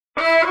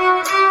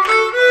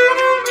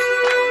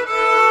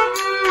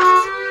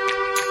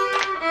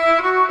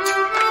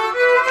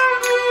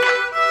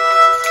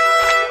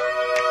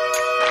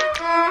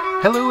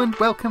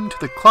welcome to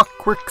the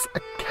Clockworks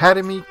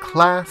Academy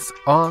class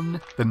on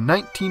the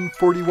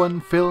 1941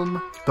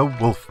 film, The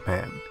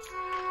Wolfman.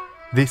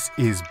 This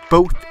is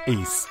both a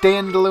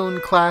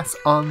standalone class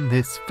on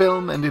this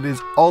film, and it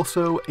is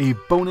also a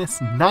bonus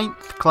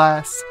 9th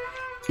class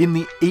in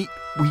the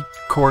 8-week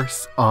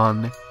course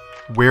on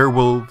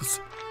werewolves.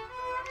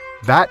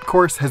 That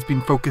course has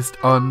been focused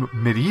on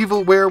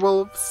medieval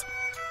werewolves,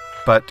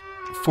 but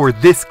for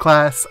this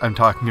class, I'm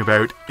talking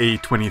about a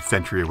 20th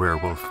century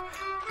werewolf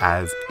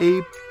as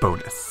a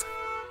bonus.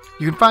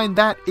 You can find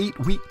that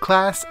 8-week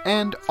class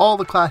and all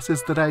the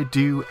classes that I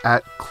do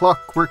at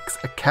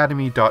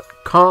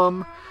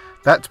clockworksacademy.com.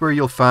 That's where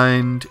you'll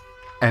find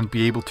and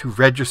be able to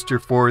register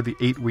for the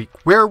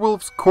 8-week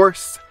Werewolves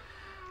course,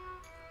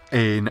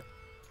 an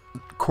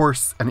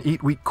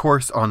 8-week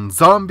course on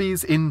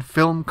zombies in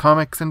film,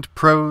 comics, and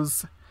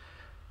prose,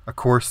 a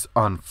course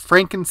on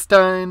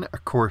Frankenstein, a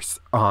course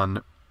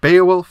on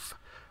Beowulf,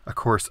 a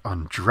course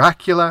on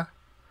Dracula,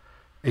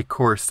 a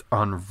course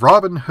on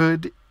Robin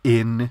Hood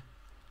in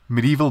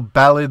medieval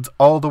ballads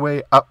all the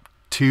way up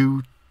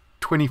to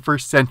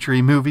 21st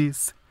century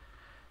movies,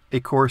 a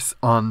course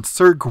on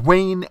Sir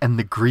Gawain and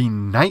the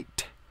Green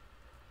Knight,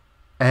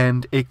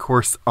 and a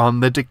course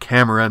on the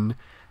Decameron,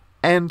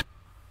 and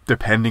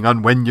depending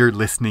on when you're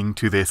listening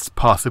to this,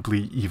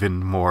 possibly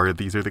even more.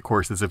 These are the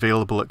courses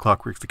available at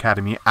Clockworks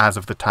Academy as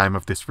of the time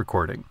of this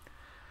recording.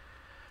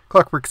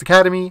 Clockworks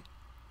Academy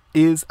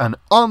is an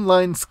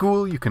online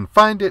school. You can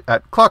find it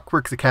at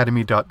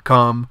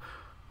clockworksacademy.com.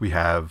 We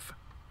have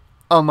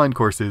online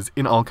courses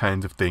in all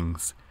kinds of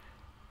things.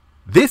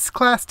 This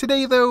class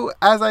today, though,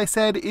 as I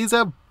said, is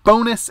a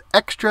bonus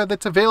extra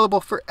that's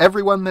available for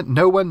everyone that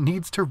no one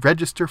needs to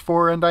register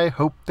for, and I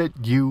hope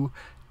that you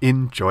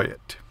enjoy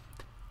it.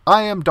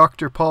 I am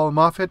Dr. Paul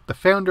Moffat, the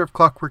founder of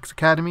Clockworks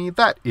Academy.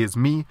 That is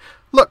me.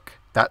 Look,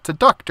 that's a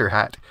doctor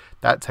hat.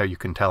 That's how you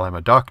can tell I'm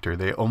a doctor.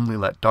 They only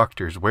let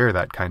doctors wear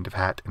that kind of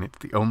hat, and it's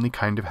the only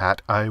kind of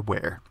hat I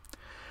wear.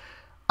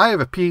 I have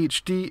a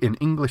PhD in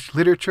English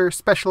literature,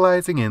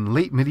 specializing in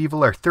late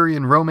medieval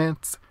Arthurian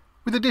romance,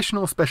 with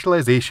additional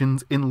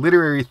specializations in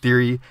literary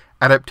theory,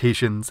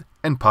 adaptations,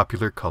 and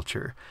popular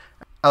culture.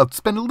 I'll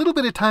spend a little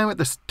bit of time at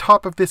the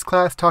top of this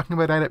class talking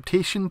about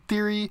adaptation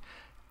theory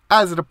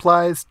as it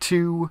applies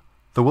to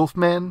The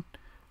Wolfman,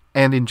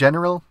 and in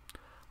general.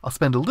 I'll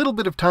spend a little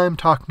bit of time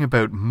talking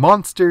about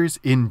monsters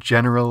in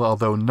general,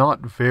 although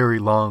not very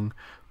long,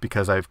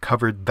 because I've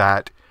covered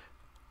that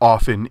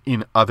often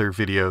in other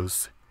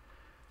videos.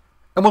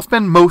 And we'll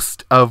spend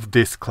most of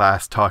this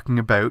class talking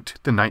about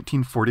the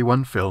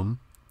 1941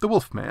 film, The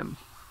Wolfman.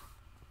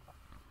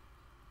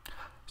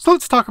 So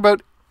let's talk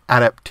about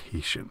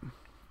adaptation.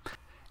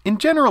 In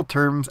general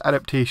terms,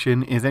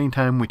 adaptation is any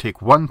time we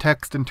take one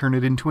text and turn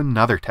it into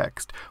another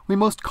text. We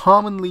most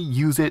commonly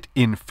use it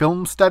in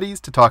film studies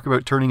to talk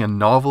about turning a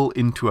novel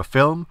into a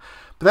film,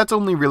 but that's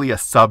only really a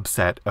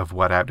subset of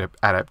what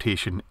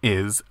adaptation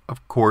is.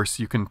 Of course,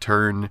 you can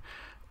turn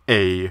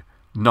a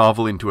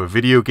novel into a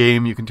video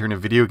game, you can turn a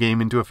video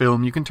game into a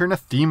film, you can turn a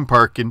theme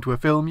park into a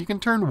film, you can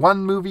turn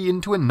one movie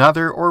into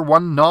another or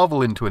one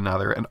novel into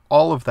another, and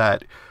all of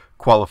that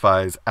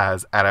qualifies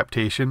as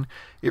adaptation.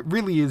 It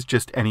really is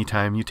just any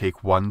time you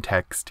take one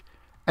text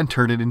and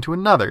turn it into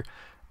another.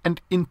 And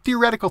in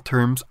theoretical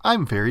terms,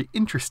 I'm very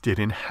interested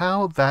in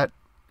how that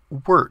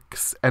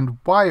works and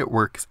why it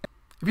works.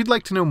 If you'd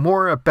like to know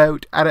more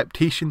about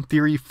adaptation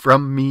theory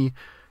from me,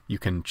 you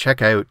can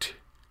check out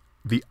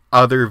the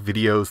other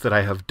videos that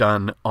I have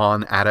done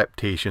on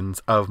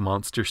adaptations of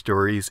monster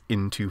stories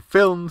into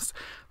films.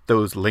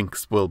 Those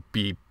links will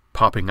be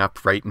popping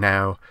up right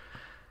now.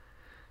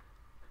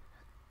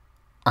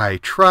 I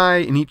try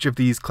in each of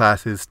these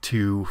classes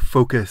to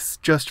focus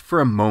just for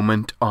a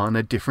moment on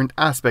a different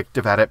aspect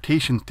of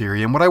adaptation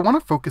theory, and what I want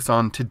to focus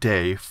on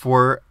today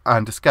for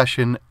a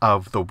discussion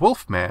of The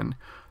Wolfman,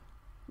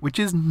 which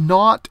is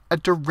not a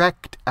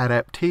direct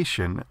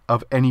adaptation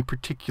of any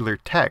particular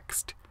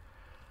text,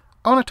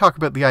 I want to talk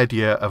about the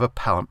idea of a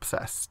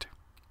palimpsest.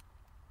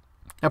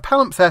 Now,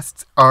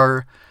 palimpsests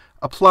are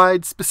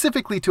applied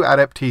specifically to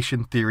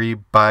adaptation theory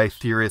by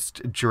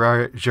theorist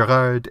Gerard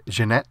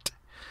Genette.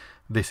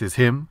 This is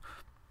him,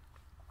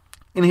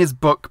 in his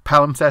book,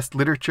 Palimpsest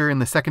Literature in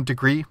the Second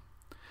Degree.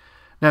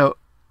 Now,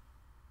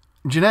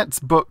 Genette's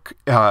book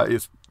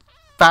is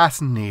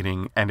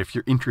fascinating, and if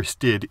you're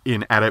interested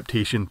in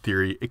adaptation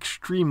theory,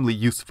 extremely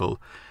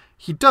useful.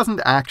 He doesn't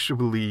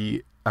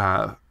actually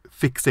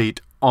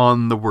fixate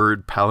on the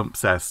word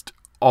palimpsest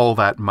all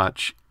that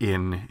much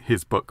in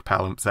his book,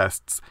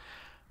 Palimpsests,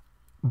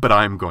 but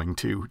I'm going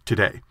to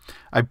today.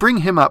 I bring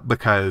him up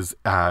because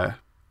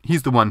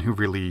he's the one who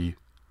really,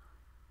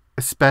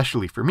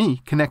 especially for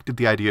me, connected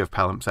the idea of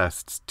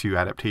palimpsests to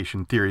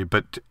adaptation theory,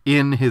 but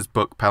in his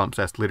book,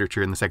 Palimpsest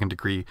Literature in the Second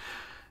Degree,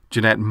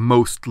 Genette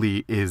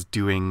mostly is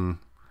doing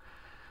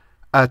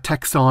a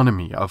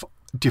taxonomy of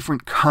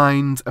different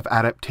kinds of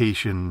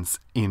adaptations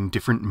in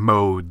different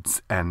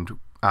modes and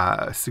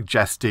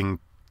suggesting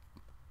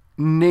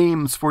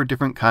names for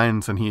different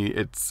kinds, and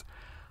it's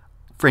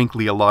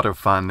frankly a lot of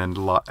fun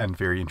and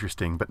very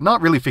interesting, but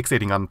not really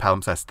fixating on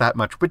palimpsests that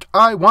much, which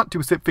I want to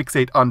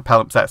fixate on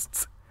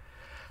palimpsests.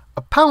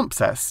 A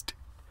palimpsest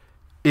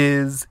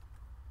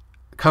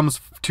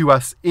comes to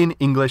us in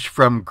English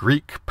from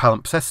Greek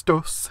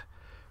palimpsestos,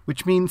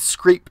 which means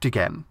scraped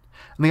again.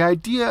 And the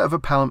idea of a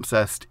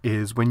palimpsest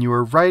is when you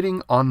are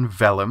writing on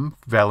vellum.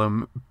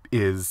 Vellum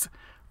is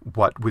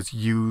what was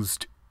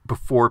used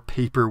before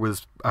paper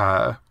was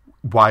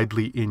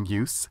widely in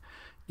use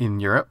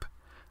in Europe.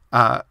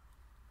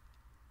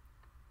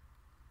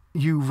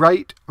 You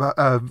write,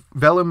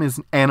 vellum is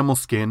animal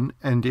skin,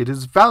 and it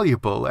is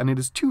valuable, and it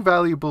is too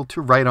valuable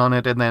to write on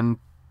it and then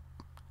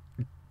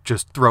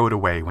just throw it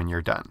away when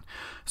you're done.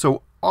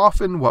 So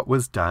often what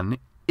was done,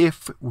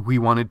 if we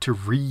wanted to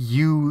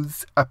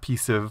reuse a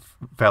piece of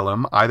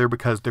vellum, either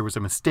because there was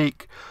a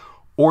mistake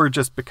or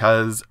just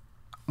because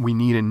we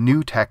need a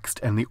new text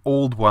and the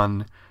old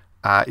one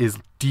is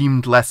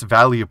deemed less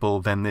valuable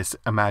than this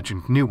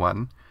imagined new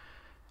one,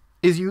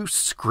 is you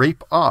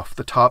scrape off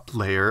the top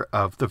layer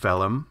of the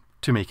vellum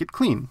to make it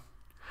clean.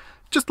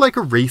 Just like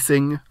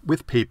erasing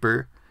with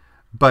paper,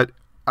 but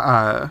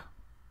a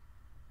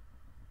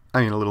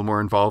little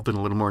more involved and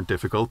a little more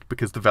difficult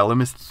because the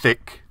vellum is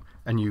thick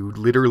and you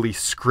literally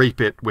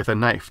scrape it with a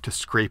knife to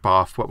scrape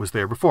off what was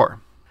there before.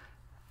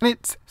 And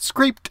it's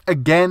scraped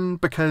again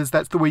because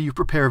that's the way you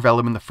prepare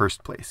vellum in the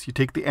first place. You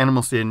take the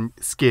animal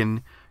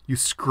skin, you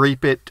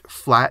scrape it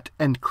flat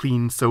and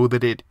clean so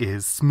that it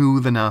is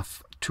smooth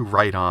enough to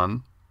write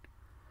on.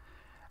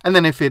 And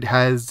then if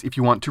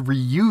you want to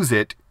reuse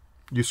it,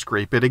 you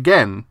scrape it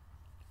again,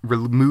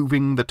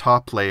 removing the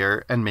top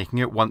layer and making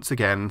it once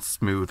again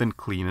smooth and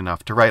clean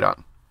enough to write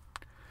on.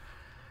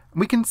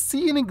 We can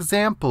see an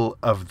example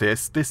of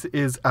this. This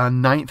is a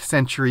 9th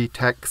century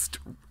text.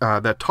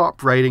 The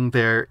top writing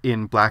there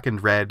in black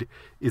and red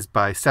is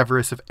by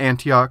Severus of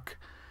Antioch.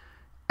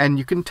 And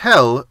you can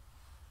tell,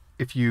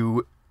 if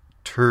you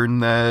turn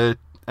the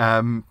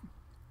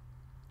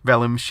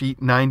vellum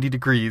sheet 90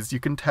 degrees, you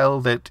can tell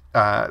that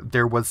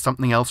there was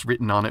something else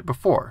written on it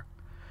before.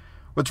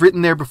 What's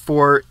written there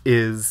before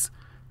is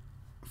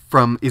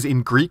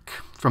in Greek,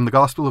 from the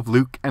Gospel of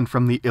Luke and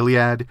from the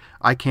Iliad.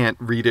 I can't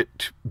read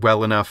it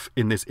well enough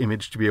in this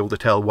image to be able to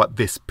tell what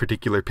this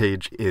particular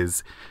page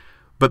is.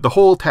 But the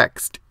whole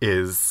text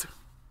is,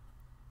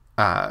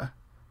 the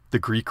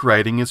Greek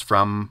writing is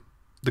from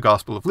the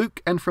Gospel of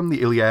Luke and from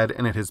the Iliad,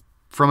 and it is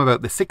from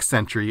about the 6th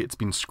century. It's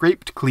been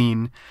scraped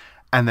clean,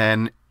 and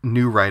then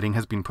new writing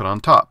has been put on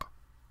top.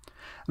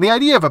 And the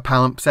idea of a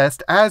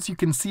palimpsest, as you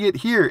can see it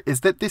here, is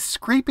that this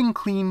scraping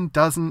clean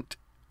doesn't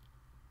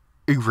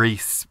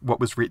erase what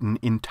was written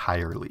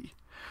entirely.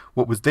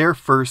 What was there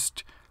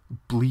first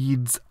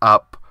bleeds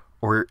up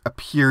or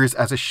appears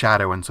as a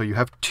shadow, and so you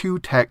have two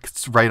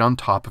texts right on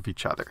top of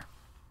each other.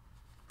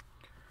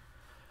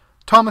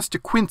 Thomas de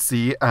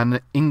Quincey,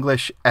 an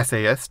English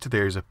essayist,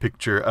 there's a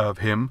picture of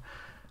him,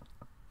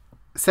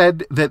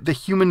 said that the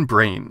human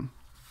brain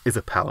is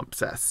a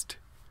palimpsest.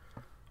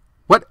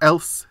 What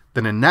else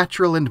than a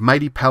natural and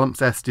mighty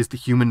palimpsest is the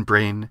human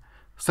brain?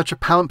 Such a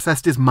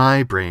palimpsest is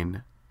my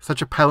brain.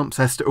 Such a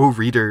palimpsest, O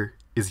reader,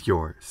 is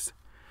yours.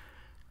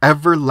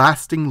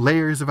 Everlasting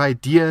layers of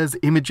ideas,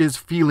 images,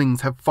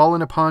 feelings have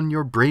fallen upon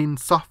your brain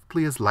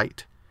softly as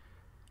light.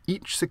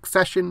 Each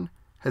succession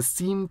has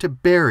seemed to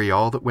bury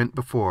all that went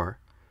before,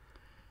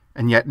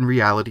 and yet in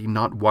reality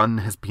not one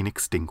has been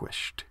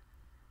extinguished.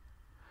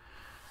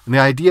 And the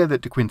idea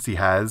that De Quincey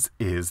has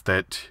is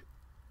that,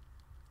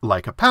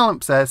 like a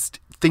palimpsest,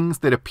 things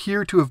that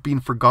appear to have been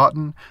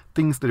forgotten,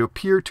 things that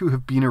appear to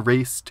have been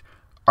erased,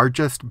 are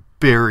just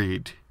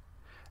buried.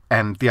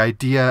 And the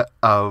idea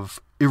of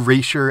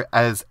erasure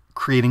as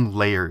creating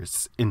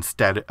layers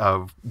instead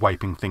of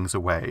wiping things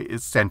away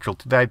is central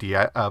to the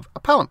idea of a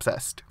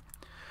palimpsest.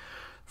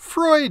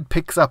 Freud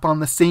picks up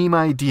on the same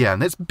idea,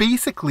 and that's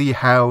basically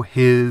how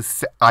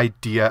his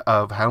idea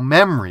of how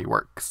memory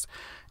works,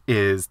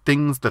 is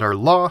things that are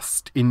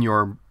lost in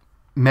your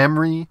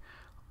memory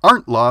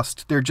aren't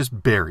lost, they're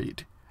just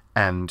buried.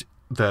 And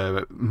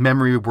the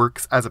memory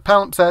works as a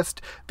palimpsest.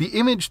 The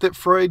image that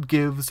Freud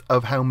gives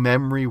of how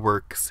memory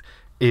works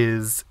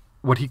is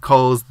what he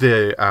calls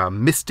the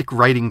mystic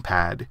writing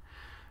pad.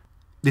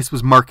 This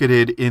was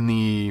marketed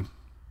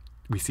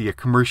we see a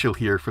commercial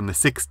here from the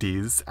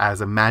 60s as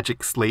a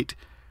magic slate.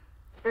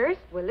 First,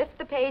 we'll lift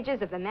the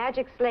pages of the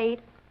magic slate,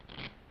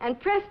 and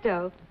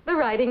presto, the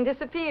writing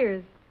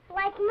disappears.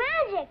 Like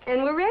magic.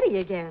 And we're ready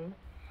again.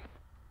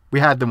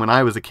 We had them when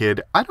I was a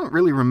kid. I don't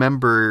really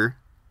remember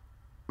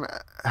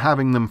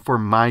having them for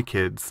my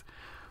kids.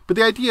 But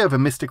the idea of a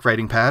mystic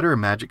writing pad or a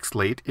magic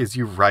slate is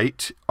you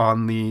write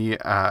on the,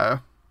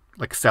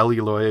 like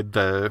celluloid,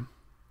 the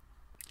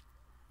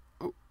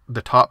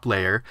top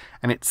layer,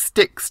 and it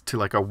sticks to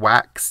like a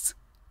wax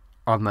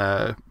on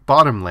the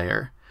bottom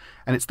layer.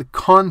 And it's the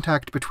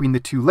contact between the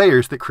two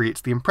layers that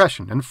creates the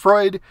impression. And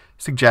Freud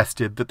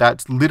suggested that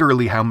that's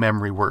literally how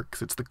memory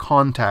works. It's the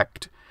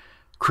contact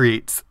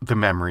creates the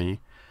memory.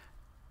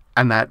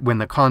 And that when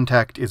the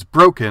contact is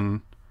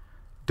broken,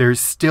 There's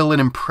still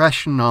an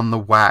impression on the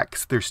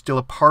wax. There's still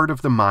a part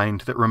of the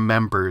mind that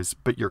remembers,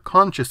 but your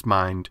conscious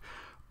mind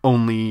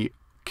you're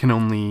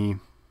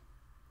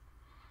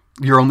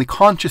only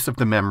conscious of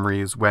the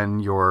memories when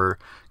your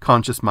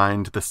conscious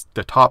mind,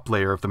 the top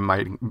layer of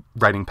the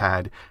writing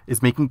pad,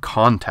 is making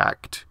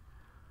contact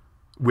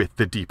with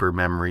the deeper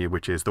memory,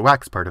 which is the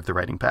wax part of the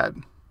writing pad.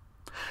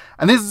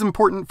 And this is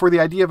important for the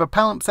idea of a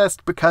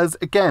palimpsest because,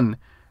 again,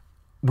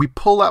 we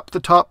pull up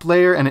the top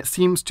layer and it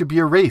seems to be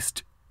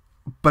erased,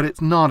 but it's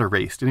not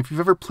erased. And if you've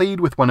ever played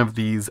with one of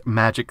these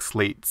magic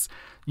slates,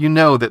 you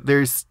know that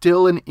there's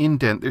still an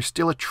indent, there's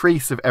still a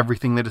trace of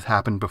everything that has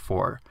happened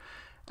before.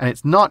 And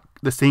it's not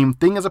the same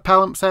thing as a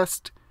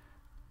palimpsest,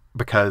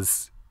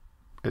 because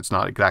it's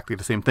not exactly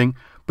the same thing,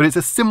 but it's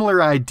a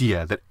similar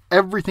idea that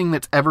everything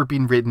that's ever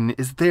been written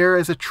is there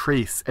as a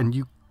trace, and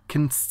you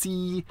can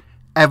see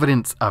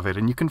evidence of it,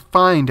 and you can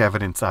find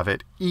evidence of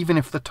it, even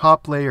if the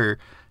top layer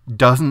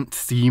doesn't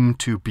seem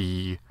to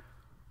be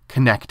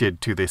connected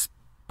to this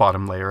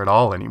bottom layer at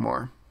all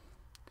anymore.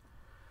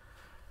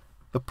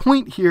 The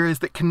point here is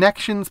that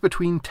connections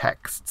between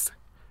texts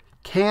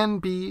can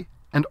be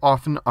and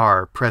often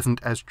are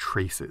present as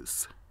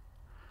traces.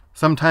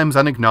 Sometimes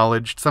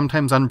unacknowledged,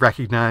 sometimes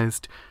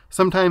unrecognized,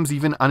 sometimes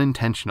even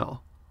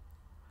unintentional.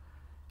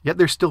 Yet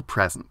they're still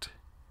present.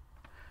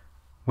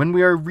 When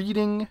we are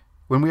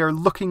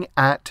looking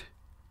at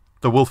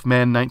The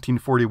Wolfman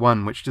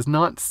 1941, which does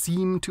not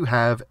seem to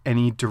have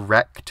any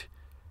direct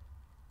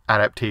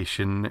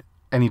adaptation,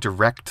 any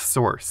direct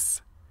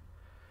source,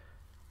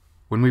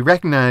 when we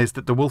recognize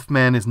that The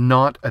Wolfman is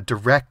not a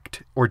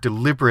direct or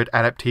deliberate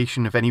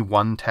adaptation of any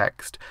one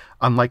text,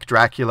 unlike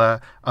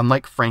Dracula,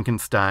 unlike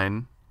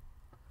Frankenstein,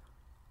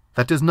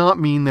 that does not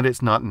mean that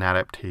it's not an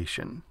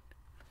adaptation.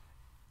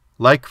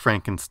 Like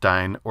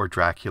Frankenstein or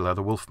Dracula,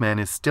 The Wolfman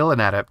is still an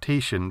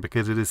adaptation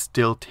because it is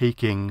still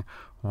taking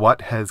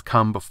what has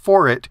come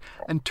before it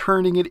and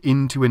turning it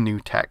into a new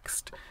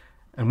text.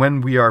 And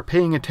when we are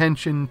paying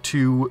attention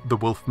to The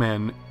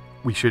Wolfman,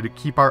 we should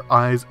keep our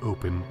eyes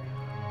open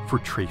for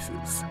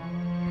traces.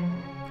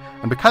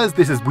 And because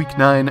this is week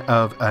 9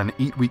 of an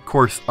 8-week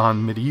course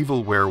on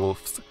medieval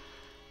werewolves,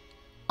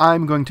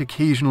 I'm going to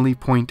occasionally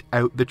point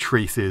out the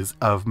traces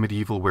of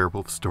medieval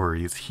werewolf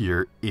stories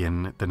here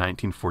in the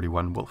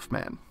 1941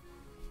 Wolfman.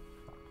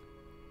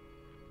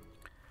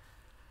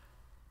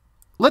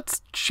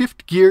 Let's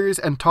shift gears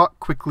and talk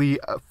quickly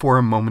for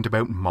a moment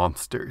about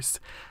monsters.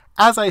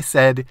 As I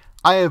said,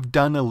 I have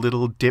done a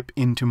little dip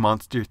into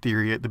monster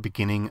theory at the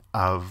beginning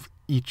of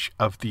each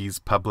of these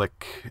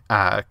public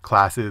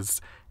classes,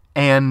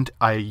 and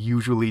I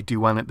usually do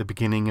one at the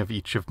beginning of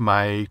each of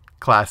my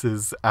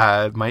classes,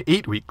 my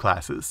 8-week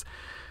classes.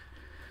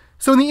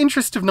 So in the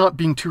interest of not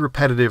being too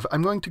repetitive,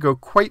 I'm going to go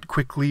quite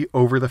quickly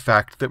over the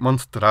fact that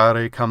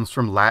monstrare comes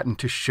from Latin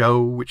to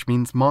show, which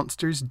means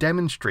monsters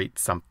demonstrate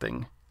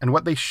something. And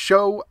what they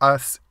show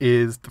us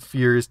is the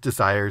fears,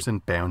 desires,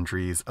 and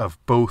boundaries of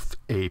both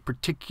a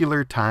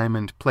particular time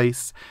and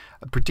place,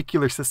 a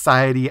particular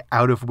society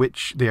out of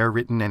which they are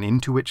written and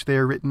into which they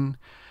are written,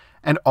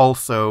 and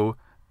also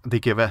they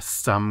give us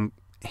some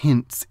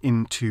hints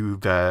into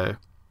the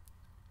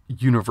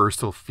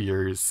universal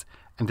fears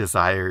and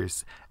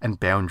desires and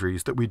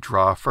boundaries that we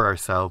draw for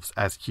ourselves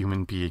as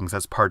human beings,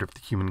 as part of the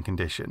human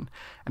condition.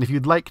 And if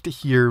you'd like to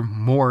hear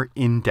more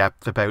in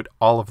depth about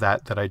all of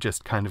that I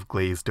just kind of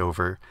glazed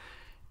over,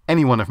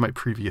 any one of my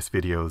previous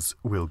videos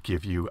will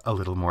give you a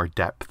little more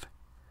depth.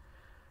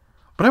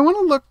 But I want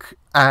to look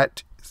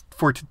at,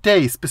 for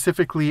today,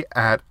 specifically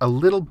at a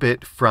little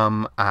bit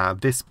from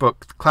this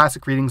book,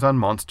 Classic Readings on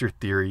Monster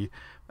Theory,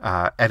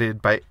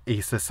 edited by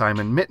Asa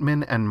Simon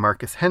Mittman and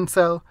Marcus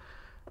Hensel.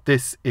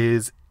 This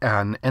is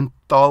an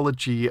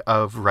anthology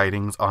of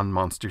writings on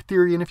monster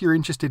theory, and if you're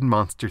interested in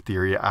monster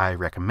theory, I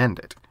recommend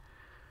it.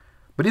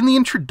 But in the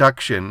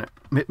introduction,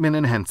 Mittman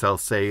and Hensel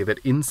say that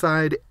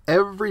inside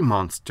every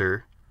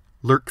monster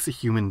lurks a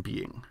human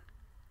being.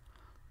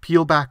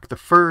 Peel back the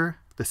fur,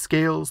 the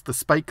scales, the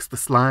spikes, the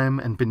slime,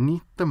 and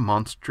beneath the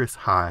monstrous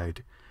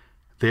hide,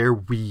 there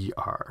we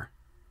are,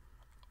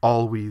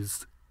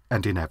 always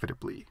and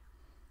inevitably.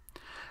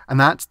 And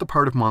that's the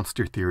part of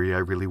monster theory I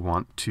really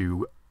want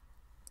to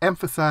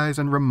emphasize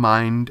and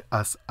remind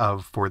us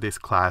of for this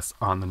class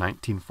on the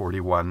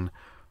 1941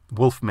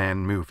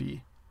 Wolfman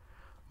movie.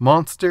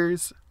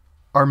 Monsters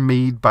are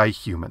made by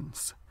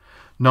humans.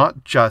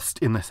 Not just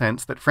in the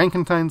sense that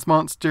Frankenstein's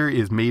monster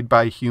is made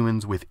by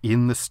humans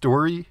within the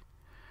story,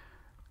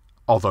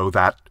 although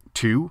that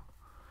too,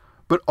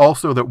 but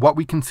also that what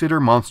we consider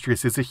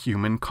monstrous is a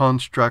human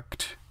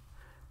construct.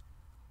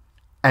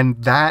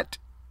 And that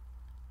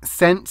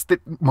sense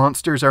that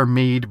monsters are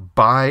made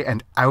by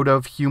and out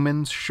of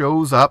humans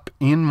shows up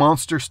in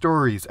monster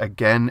stories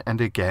again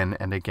and again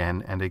and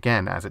again and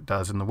again, as it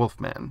does in The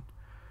Wolfman.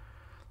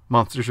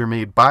 Monsters are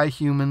made by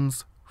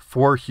humans,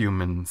 for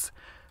humans,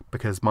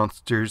 because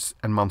monsters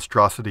and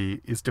monstrosity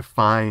is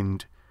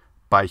defined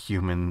by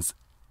humans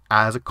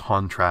as a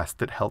contrast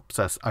that helps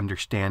us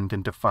understand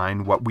and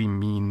define what we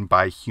mean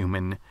by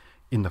human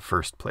in the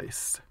first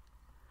place.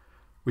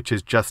 which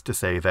is just to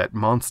say that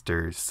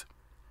monsters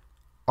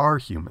are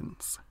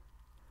humans.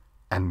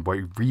 And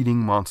by reading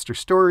monster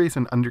stories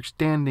and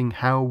understanding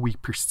how we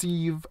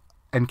perceive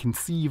and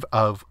conceive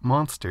of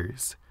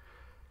monsters,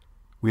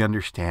 we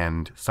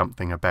understand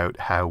something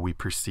about how we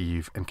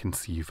perceive and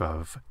conceive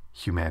of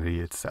humanity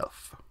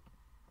itself.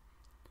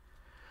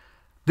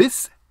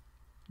 This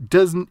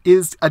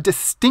is a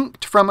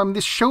distinct from,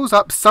 this shows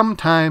up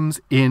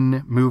sometimes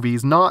in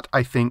movies, not,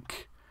 I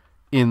think,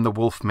 in The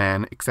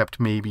Wolfman, except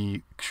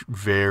maybe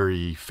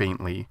very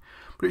faintly.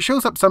 But it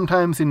shows up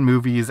sometimes in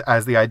movies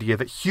as the idea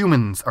that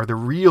humans are the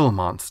real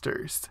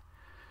monsters.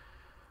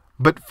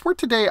 But for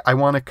today, I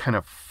want to kind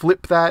of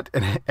flip that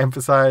and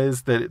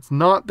emphasize that it's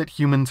not that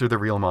humans are the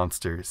real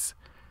monsters.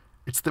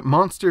 It's that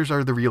monsters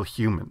are the real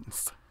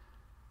humans.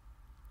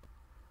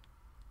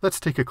 Let's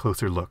take a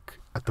closer look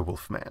at The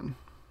Wolfman.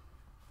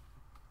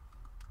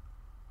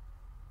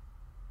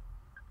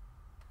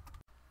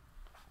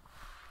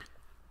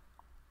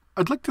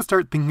 I'd like to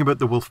start thinking about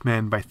The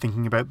Wolfman by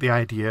thinking about the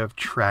idea of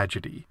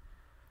tragedy.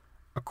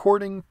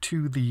 According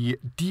to the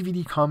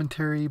DVD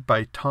commentary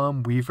by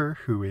Tom Weaver,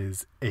 who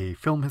is a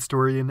film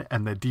historian,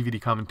 and the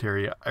DVD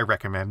commentary I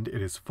recommend,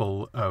 it is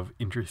full of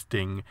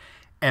interesting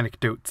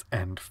anecdotes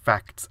and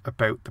facts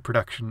about the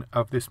production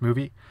of this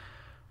movie.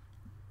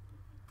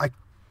 I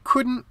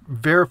couldn't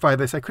verify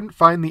this, I couldn't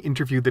find the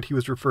interview that he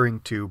was referring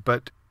to,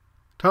 but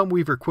Tom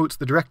Weaver quotes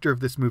the director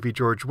of this movie,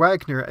 George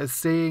Waggner, as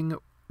saying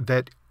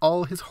that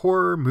all his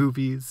horror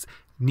movies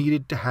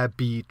needed to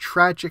be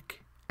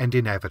tragic and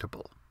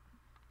inevitable.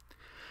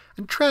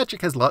 And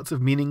tragic has lots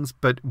of meanings,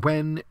 but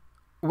when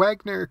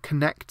Waggner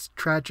connects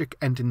tragic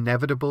and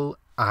inevitable,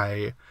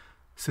 I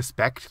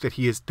suspect that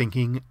he is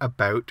thinking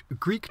about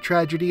Greek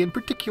tragedy, and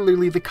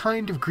particularly the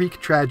kind of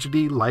Greek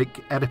tragedy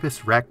like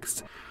Oedipus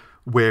Rex,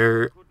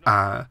 where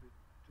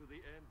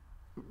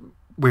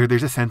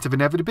there's a sense of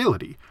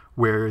inevitability,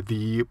 where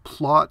the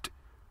plot,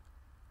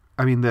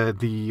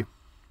 the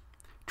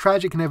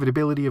tragic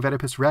inevitability of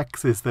Oedipus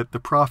Rex is that the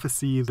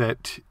prophecy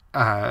that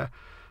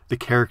the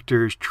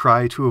characters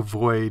try to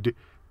avoid,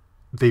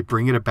 they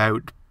bring it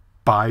about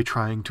by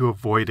trying to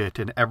avoid it,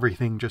 and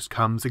everything just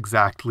comes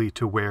exactly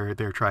to where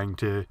they're trying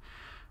to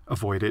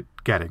avoid it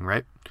getting,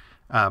 right?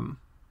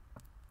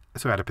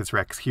 So Oedipus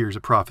Rex hears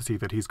a prophecy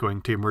that he's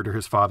going to murder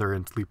his father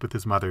and sleep with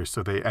his mother,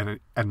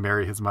 and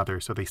marry his mother,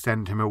 so they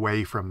send him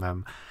away from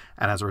them,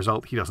 and as a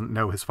result he doesn't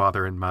know his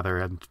father and mother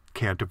and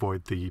can't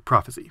avoid the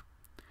prophecy.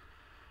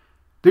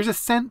 There's a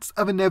sense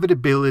of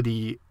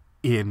inevitability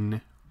in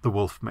The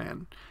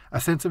Wolfman,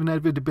 a sense of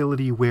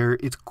inevitability where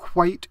it's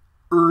quite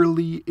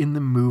early in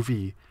the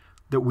movie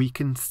that we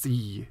can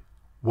see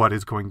what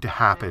is going to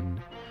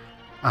happen.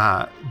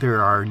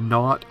 There are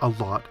not a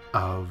lot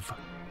of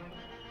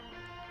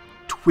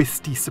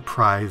twisty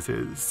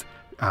surprises,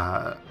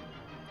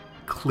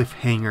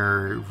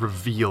 cliffhanger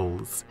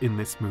reveals in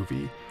this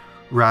movie.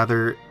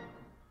 Rather,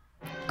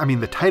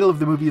 the title of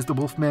the movie is The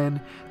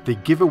Wolfman. They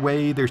give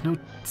away, there's no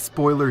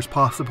spoilers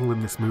possible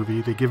in this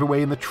movie. They give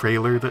away in the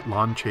trailer that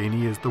Lon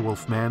Chaney is the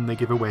Wolfman. They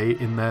give away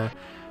in the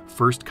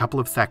first couple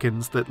of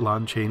seconds that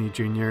Lon Chaney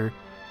Jr.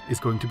 is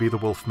going to be the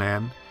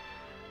Wolfman.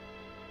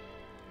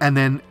 And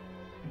then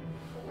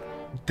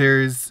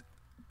there's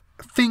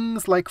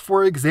things like,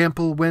 for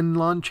example, when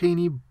Lon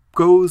Chaney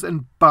goes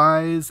and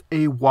buys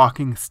a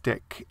walking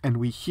stick, and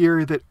we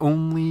hear that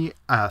only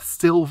a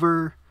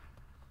silver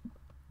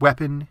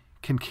weapon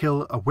can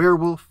kill a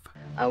werewolf.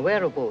 A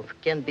werewolf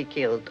can be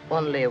killed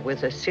only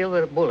with a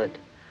silver bullet,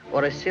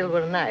 or a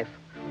silver knife,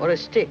 or a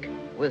stick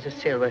with a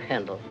silver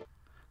handle.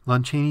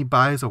 Lon Chaney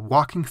buys a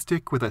walking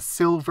stick with a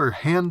silver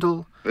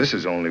handle. This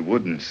is only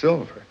wood and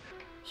silver.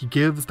 He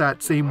gives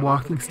that same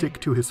walking stick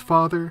to his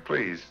father.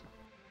 Please,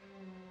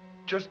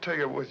 just take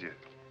it with you.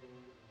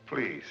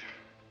 Please.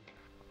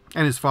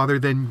 And his father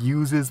then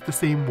uses the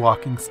same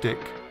walking stick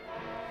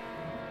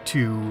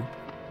to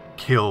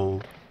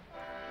kill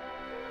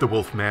the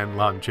Wolfman,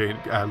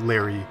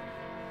 Larry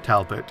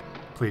Talbot,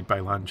 played by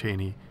Lon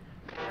Chaney,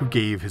 who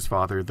gave his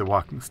father the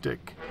walking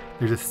stick.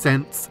 There's a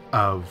sense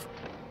of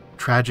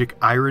tragic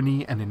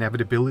irony and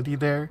inevitability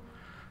there.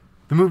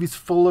 The movie's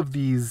full of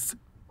these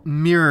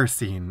mirror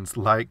scenes,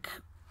 like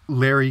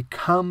Larry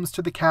comes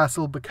to the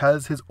castle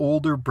because his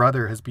older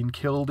brother has been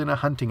killed in a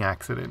hunting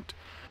accident.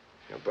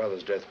 Your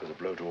brother's death was a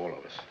blow to all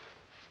of us.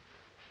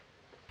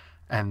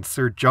 And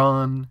Sir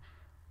John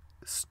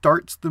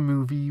starts the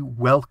movie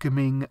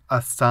welcoming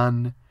a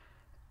son,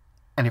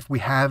 and if we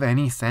have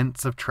any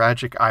sense of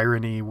tragic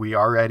irony, we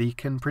already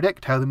can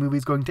predict how the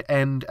movie's going to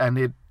end,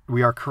 and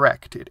we are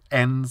correct. It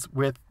ends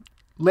with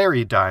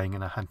Larry dying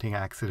in a hunting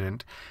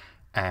accident,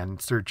 and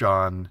Sir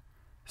John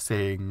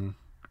saying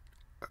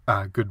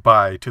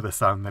goodbye to the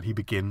son that he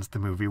begins the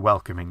movie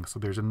welcoming. So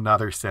there's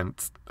another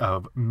sense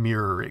of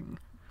mirroring.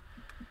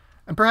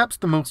 And perhaps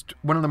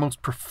one of the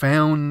most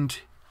profound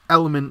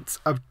elements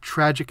of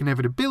tragic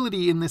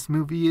inevitability in this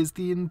movie is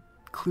the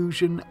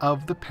inclusion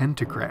of the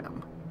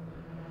pentagram.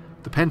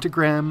 The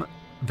pentagram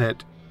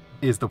that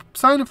is the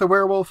sign of the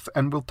werewolf,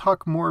 and we'll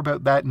talk more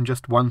about that in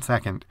just 1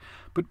 second,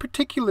 but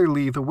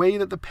particularly the way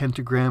that the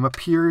pentagram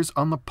appears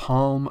on the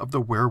palm of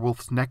the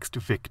werewolf's next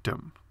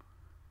victim.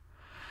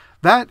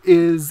 That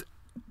is,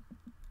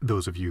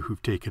 those of you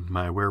who've taken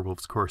my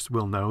werewolves course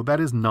will know, that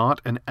is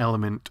not an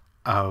element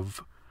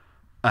of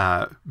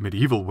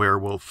medieval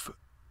werewolf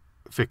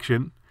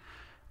fiction.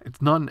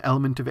 It's not an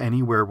element of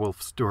any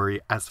werewolf story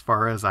as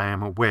far as I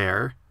am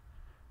aware.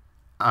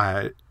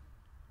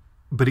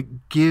 But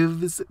it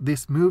gives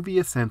this movie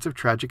a sense of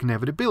tragic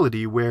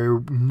inevitability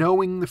where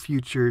knowing the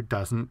future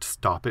doesn't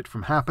stop it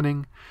from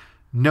happening.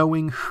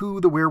 Knowing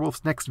who the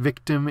werewolf's next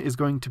victim is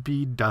going to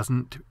be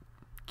doesn't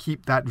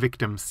keep that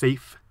victim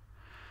safe.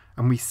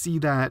 And we see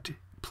that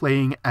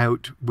playing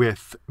out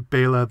with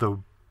Bela,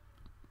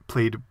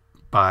 played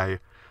by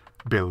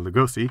Bela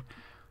Lugosi.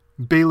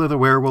 Bela the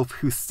werewolf,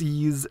 who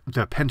sees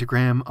the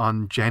pentagram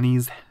on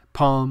Jenny's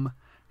palm,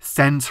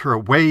 sends her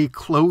away,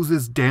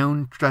 closes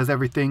down, does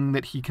everything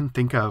that he can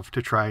think of to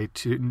try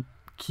to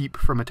keep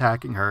from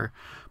attacking her.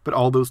 But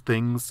all those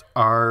things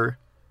are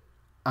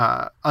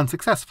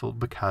unsuccessful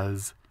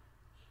because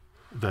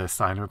the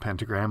sign of a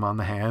pentagram on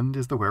the hand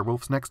is the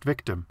werewolf's next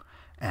victim.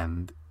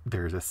 And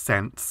there's a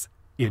sense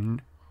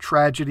in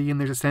tragedy, and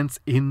there's a sense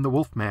in the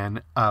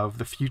Wolfman of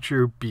the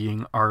future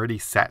being already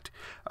set,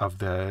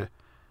 of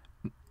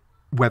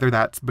whether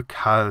that's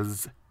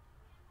because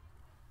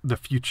the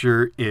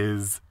future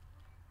is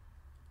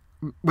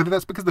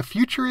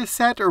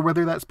set, or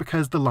whether that's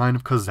because the line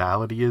of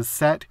causality is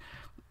set.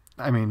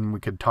 I mean, we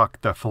could talk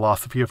the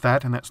philosophy of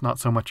that, and that's not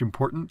so much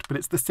important, but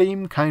it's the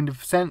same kind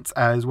of sense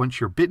as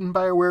once you're bitten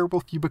by a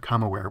werewolf, you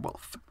become a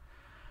werewolf.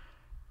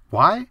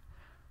 Why?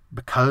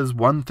 Because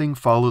one thing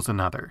follows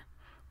another.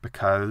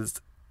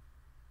 Because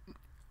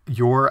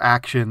your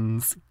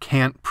actions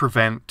can't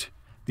prevent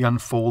the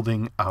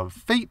unfolding of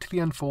fate, the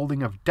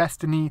unfolding of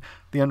destiny,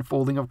 the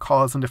unfolding of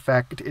cause and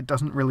effect. It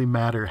doesn't really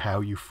matter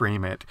how you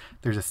frame it.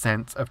 There's a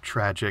sense of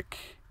tragic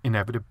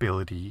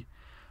inevitability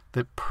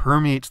that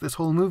permeates this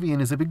whole movie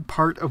and is a big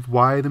part of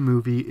why the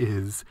movie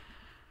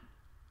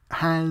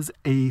has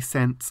a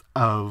sense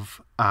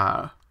of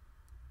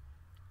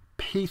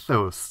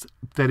pathos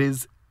that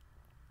is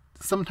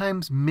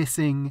sometimes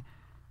missing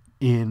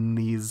in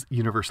these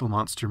Universal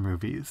monster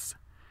movies.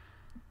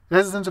 It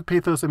has a sense of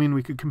pathos. I mean,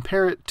 we could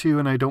compare it to,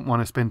 and I don't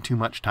want to spend too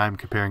much time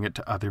comparing it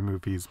to other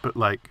movies, but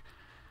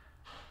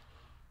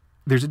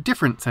there's a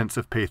different sense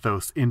of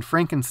pathos in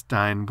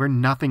Frankenstein where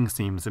nothing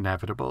seems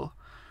inevitable,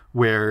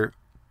 where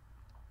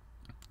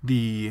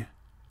what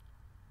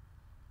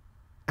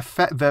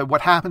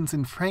happens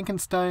in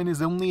Frankenstein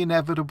is only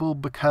inevitable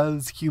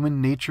because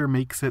human nature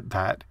makes it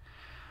that.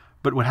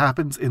 But what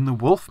happens in the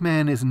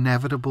Wolfman is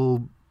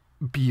inevitable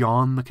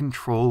beyond the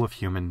control of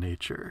human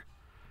nature.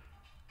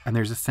 And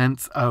there's a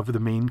sense of the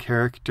main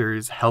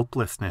character's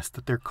helplessness,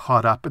 that they're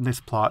caught up in this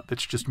plot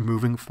that's just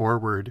moving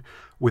forward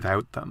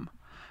without them.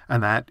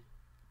 And that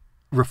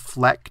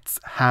reflects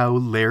how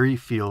Larry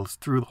feels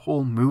through the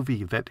whole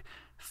movie, that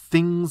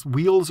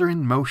wheels are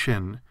in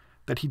motion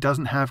that he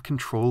doesn't have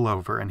control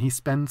over. And he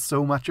spends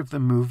so much of the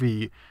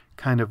movie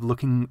kind of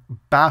looking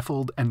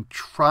baffled and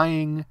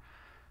trying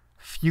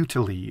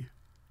futilely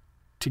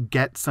to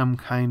get some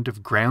kind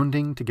of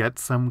grounding, to get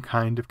some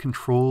kind of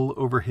control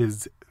over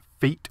his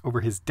fate, over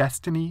his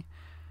destiny.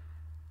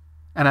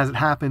 And as it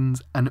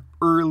happens, an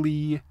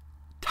early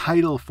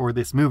title for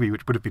this movie,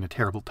 which would have been a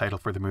terrible title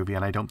for the movie,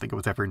 and I don't think it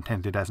was ever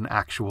intended as an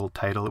actual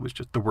title, it was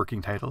just the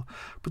working title.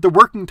 But the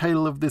working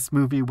title of this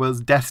movie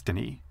was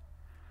Destiny,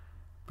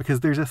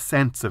 because there's a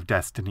sense of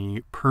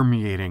destiny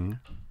permeating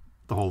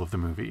the whole of the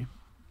movie.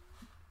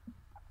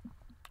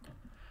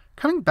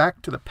 Coming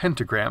back to the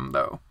pentagram,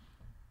 though,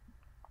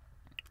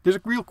 there's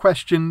a real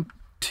question,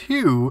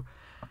 too.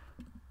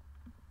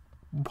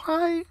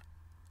 Why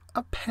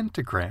a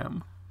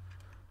pentagram?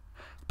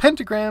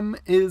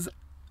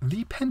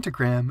 The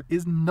pentagram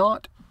is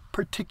not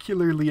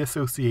particularly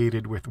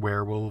associated with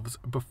werewolves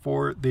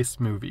before this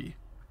movie.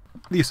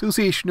 The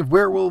association of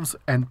werewolves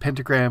and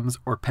pentagrams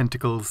or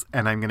pentacles,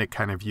 and I'm going to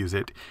kind of use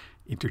it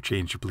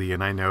interchangeably,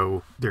 and I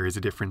know there is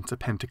a difference. A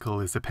pentacle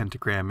is a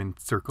pentagram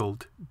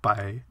encircled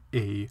by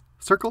a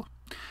circle.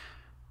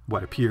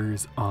 What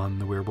appears on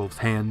the werewolf's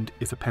hand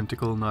is a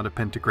pentacle, not a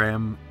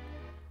pentagram.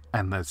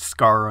 And the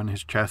scar on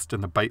his chest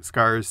and the bite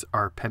scars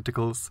are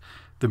pentacles.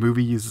 The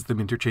movie uses them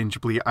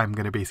interchangeably. I'm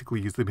going to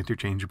basically use them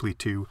interchangeably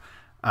too.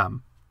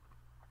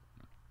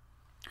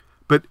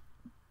 But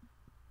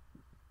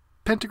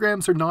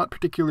pentagrams are not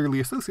particularly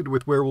associated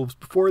with werewolves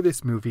before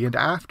this movie, and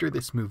after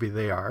this movie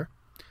they are.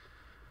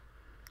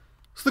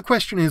 So the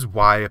question is,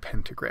 why a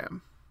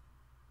pentagram?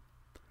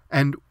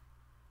 And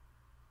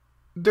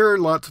there are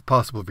lots of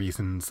possible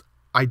reasons.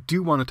 I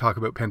do want to talk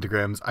about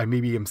pentagrams. I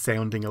maybe am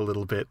sounding a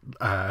little bit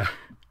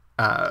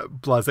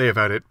blasé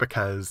about it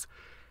because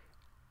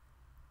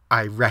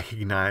I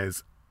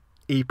recognize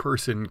a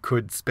person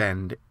could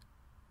spend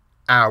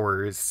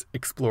hours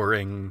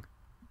exploring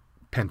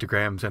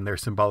pentagrams and their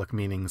symbolic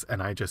meanings,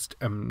 and I just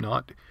am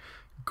not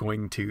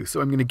going to. So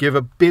I'm going to give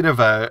a bit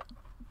of a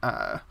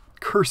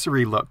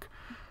cursory look.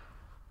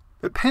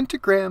 But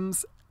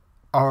pentagrams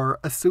are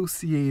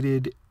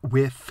associated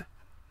with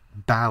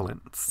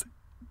balance,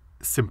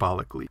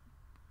 symbolically.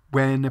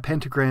 When a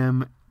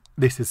pentagram,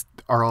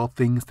 are all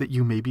things that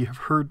you maybe have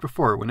heard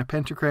before. When a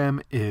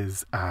pentagram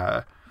is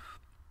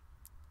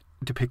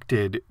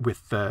depicted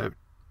with the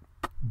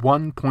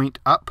 1 point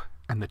up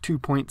and the 2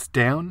 points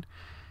down,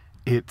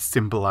 it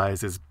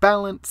symbolizes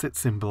balance, it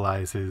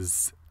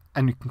symbolizes,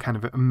 and you can kind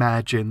of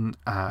imagine,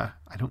 I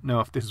don't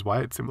know if this is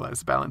why it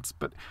symbolizes balance,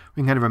 but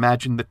we can kind of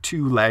imagine the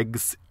two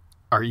legs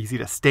are easy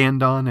to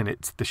stand on, and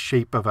it's the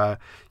shape of a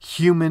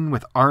human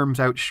with arms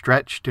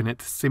outstretched, and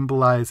it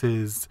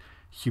symbolizes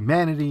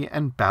humanity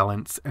and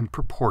balance and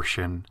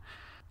proportion,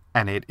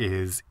 and it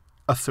is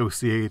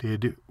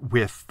associated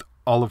with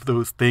all of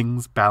those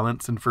things,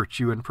 balance and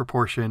virtue and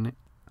proportion.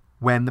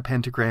 When the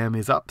pentagram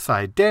is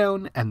upside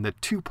down and the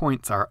 2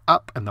 points are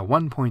up and the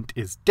 1 point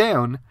is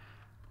down,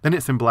 then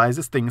it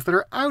symbolizes things that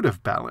are out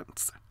of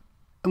balance.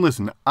 And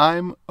listen,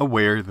 I'm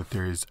aware that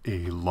there is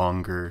a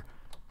longer,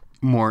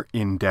 more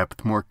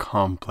in-depth, more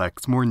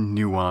complex, more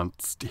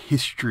nuanced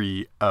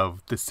history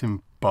of the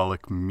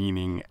symbolic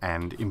meaning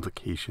and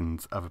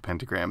implications of a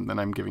pentagram than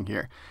I'm giving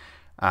here.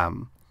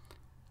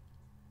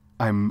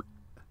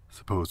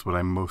 Suppose what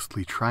I'm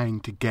mostly trying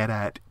to get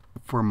at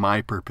for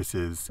my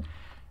purposes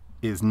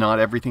is not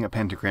everything a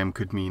pentagram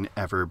could mean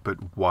ever, but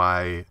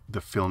why the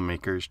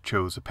filmmakers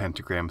chose a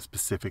pentagram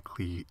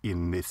specifically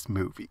in this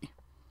movie.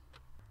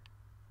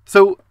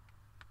 So,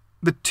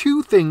 the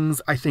two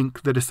things I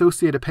think that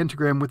associate a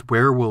pentagram with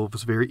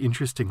werewolves very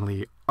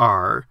interestingly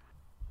are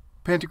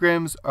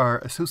pentagrams are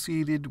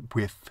associated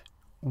with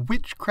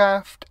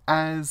witchcraft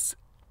as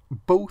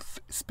both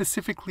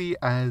specifically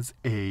as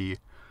a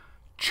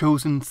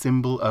chosen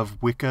symbol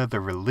of Wicca, the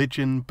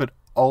religion, but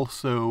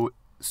also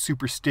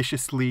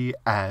superstitiously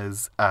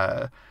as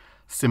a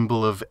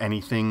symbol of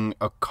anything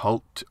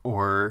occult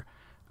or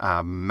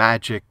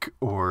magic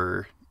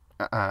or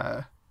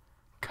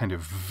kind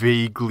of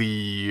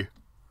vaguely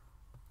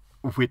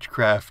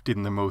witchcraft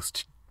in the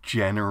most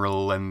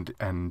general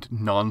and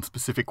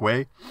non-specific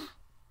way.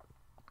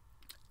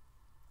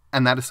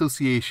 And that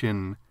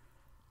association,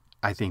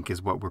 I think, is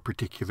what we're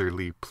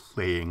particularly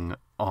playing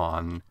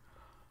on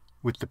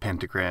with the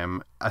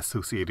pentagram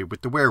associated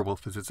with the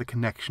werewolf, as it's a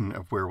connection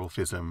of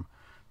werewolfism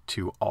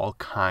to all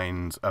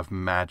kinds of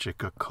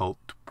magic,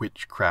 occult,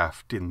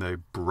 witchcraft in the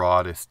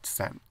broadest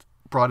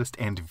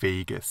and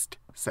vaguest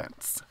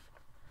sense.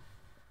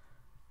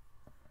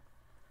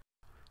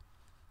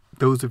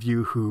 Those of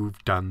you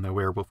who've done the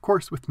werewolf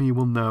course with me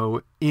will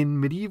know in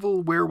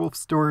medieval werewolf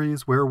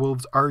stories,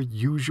 werewolves are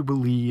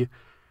usually...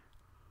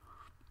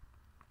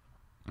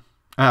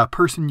 A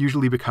person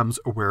usually becomes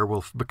a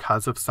werewolf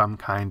because of some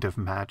kind of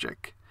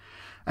magic.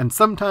 And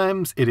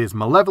sometimes it is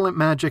malevolent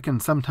magic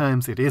and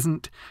sometimes it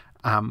isn't.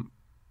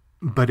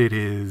 But it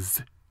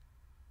is,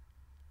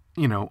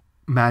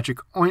 magic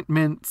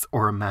ointments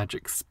or a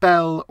magic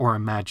spell or a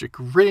magic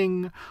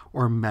ring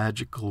or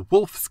magical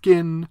wolf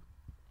skin.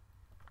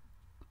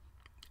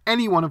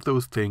 Any one of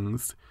those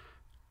things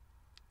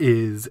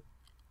is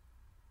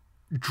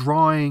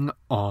drawing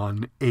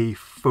on a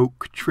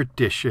folk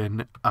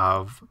tradition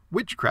of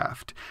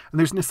witchcraft. And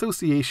there's an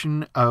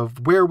association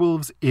of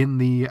werewolves in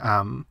the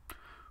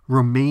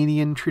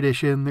Romanian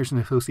tradition. There's an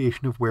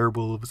association of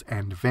werewolves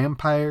and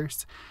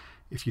vampires.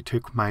 If you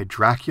took my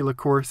Dracula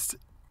course,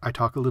 I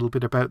talk a little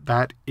bit about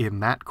that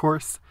in that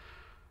course.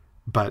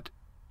 But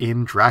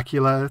in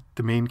Dracula,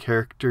 the main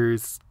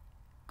characters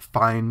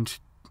find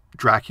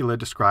Dracula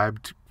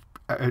described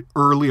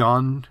early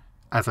on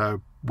as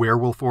a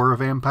werewolf or a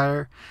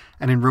vampire.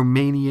 And in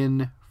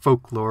Romanian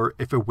folklore,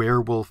 if a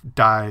werewolf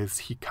dies,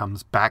 he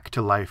comes back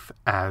to life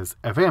as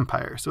a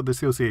vampire. So the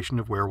association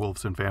of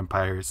werewolves and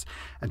vampires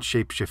and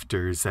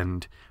shapeshifters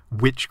and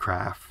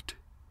witchcraft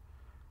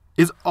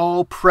is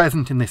all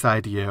present in this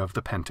idea of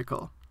the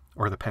pentacle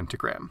or the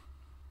pentagram.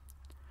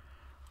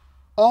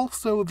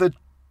 Also, the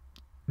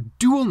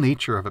dual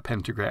nature of a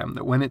pentagram,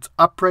 that when it's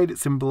upright it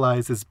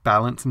symbolizes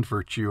balance and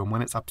virtue, and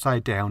when it's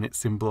upside down it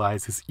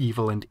symbolizes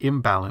evil and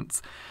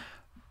imbalance.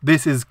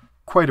 This is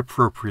quite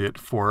appropriate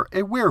for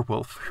a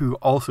werewolf who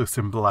also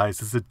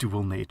symbolizes a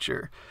dual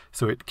nature.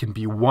 So it can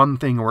be one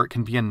thing or it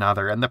can be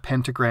another. And the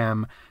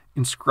pentagram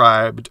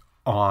inscribed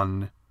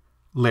on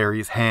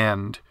Larry's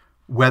hand,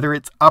 whether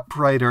it's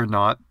upright or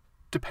not,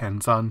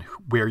 depends on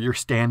where you're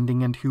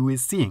standing and who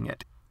is seeing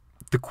it.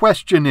 The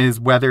question is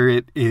whether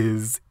if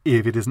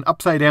it is an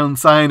upside down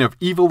sign of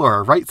evil or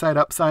a right side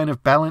up sign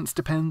of balance,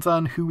 depends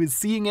on who is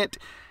seeing it.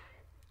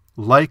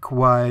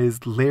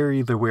 Likewise,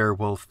 Larry the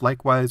werewolf,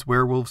 likewise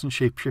werewolves and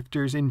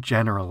shapeshifters in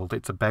general.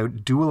 It's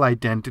about dual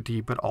identity,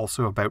 but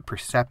also about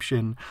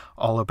perception,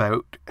 all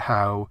about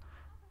how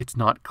it's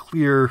not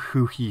clear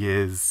who he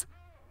is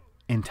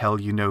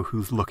until you know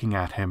who's looking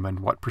at him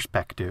and what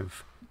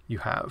perspective you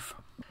have.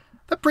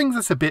 That brings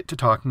us a bit to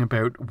talking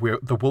about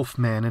the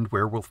Wolfman and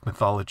werewolf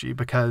mythology,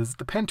 because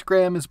the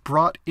pentagram is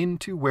brought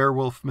into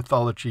werewolf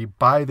mythology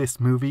by this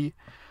movie,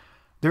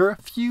 There are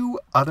a few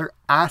other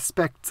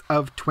aspects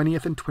of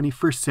 20th and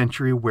 21st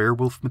century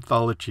werewolf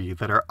mythology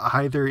that are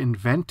either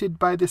invented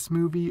by this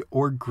movie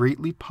or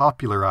greatly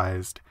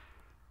popularized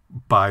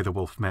by the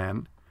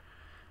Wolfman.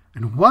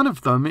 And one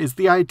of them is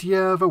the idea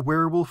of a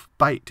werewolf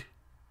bite.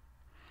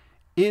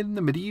 In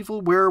the medieval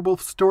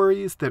werewolf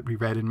stories that we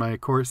read in my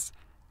course,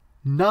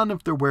 none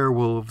of the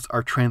werewolves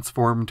are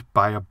transformed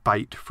by a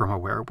bite from a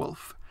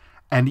werewolf.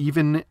 And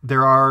even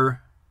there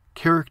are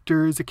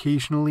characters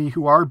occasionally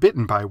who are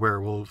bitten by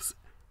werewolves,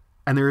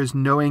 and there is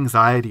no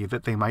anxiety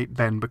that they might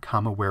then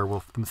become a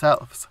werewolf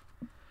themselves.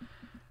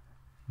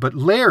 But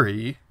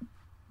Larry,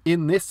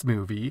 in this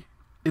movie,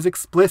 is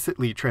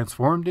explicitly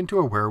transformed into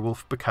a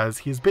werewolf because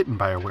he is bitten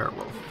by a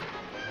werewolf.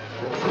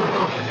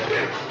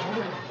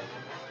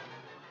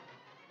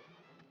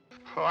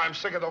 Oh, I'm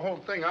sick of the whole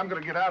thing. I'm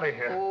gonna get out of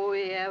here.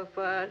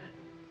 Whoever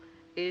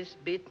is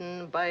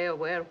bitten by a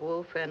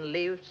werewolf and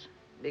lives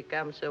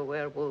becomes a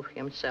werewolf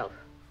himself.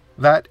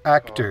 That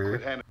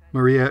actor,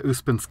 Maria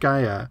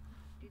Uspenskaya,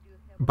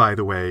 by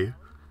the way,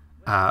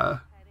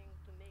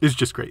 is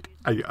just great.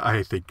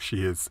 I think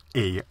she is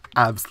a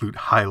absolute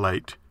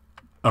highlight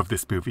of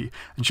this movie.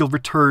 And she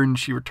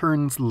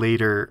returns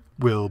later,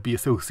 will be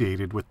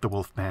associated with the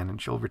Wolfman,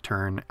 and she'll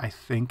return, I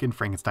think, in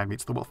Frankenstein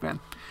Meets the Wolfman,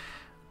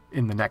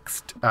 in the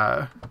next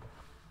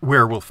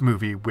werewolf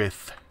movie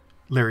with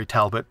Larry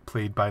Talbot,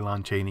 played by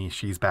Lon Chaney.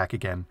 She's back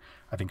again.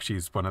 I think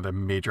she's one of the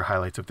major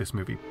highlights of this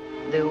movie.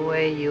 The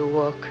way you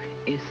walk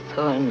is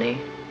thorny,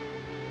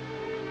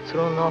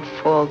 through no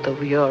fault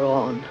of your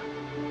own.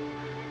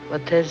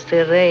 But as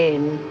the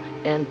rain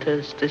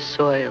enters the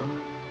soil,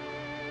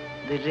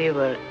 the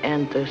river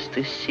enters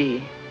the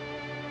sea,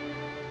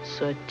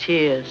 so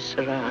tears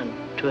run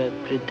to a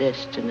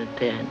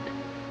predestinate end.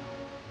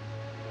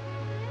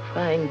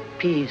 Find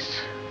peace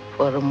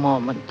for a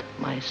moment,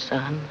 my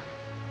son.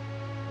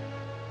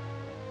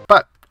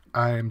 But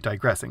I'm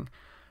digressing,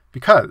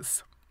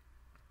 because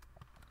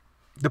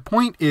the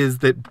point is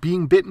that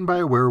being bitten by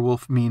a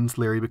werewolf means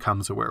Larry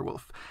becomes a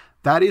werewolf.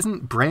 That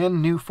isn't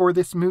brand new for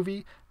this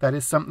movie. That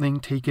is something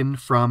taken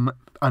from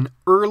an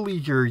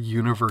earlier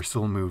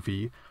Universal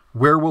movie,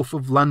 Werewolf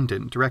of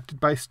London, directed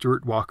by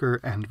Stuart Walker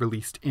and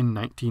released in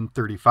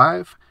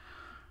 1935.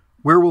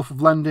 Werewolf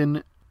of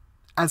London,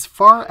 as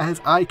far as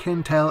I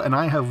can tell, and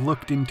I have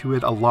looked into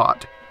it a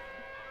lot,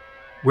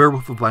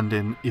 Werewolf of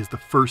London is the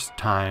first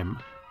time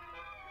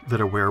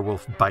that a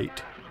werewolf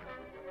bite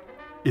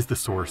is the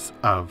source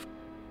of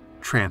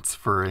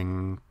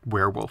transferring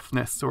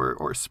werewolfness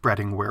or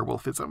spreading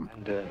werewolfism.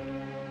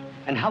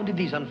 And how did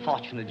these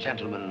unfortunate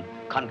gentlemen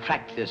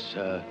contract this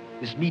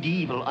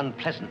medieval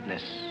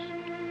unpleasantness?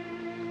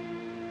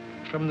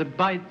 From the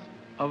bite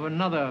of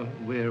another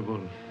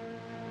werewolf.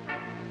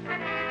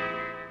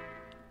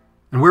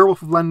 And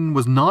Werewolf of London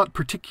was not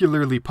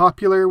particularly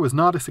popular, was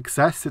not a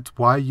success. It's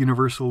why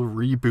Universal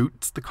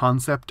reboots the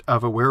concept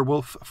of a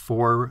werewolf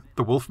for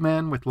the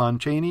Wolfman with Lon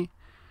Chaney.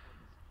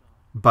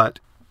 But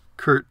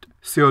Kurt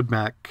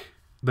Siodmak,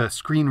 the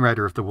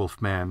screenwriter of the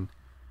Wolfman,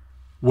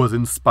 was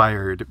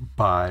inspired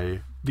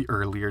by the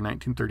earlier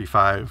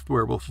 1935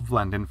 Werewolf of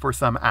London for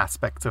some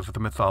aspects of the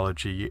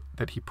mythology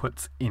that he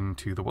puts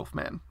into the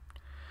Wolfman.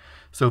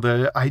 So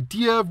the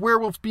idea of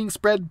werewolves being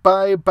spread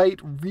by a bite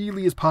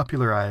really is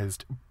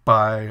popularized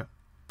by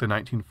the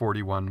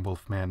 1941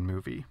 Wolfman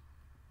movie.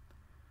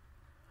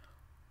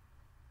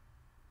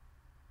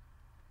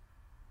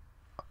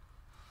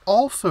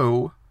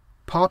 Also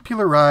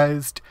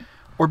popularized,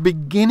 or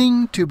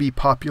beginning to be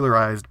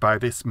popularized by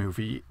this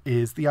movie,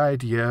 is the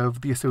idea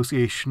of the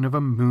association of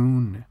a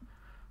moon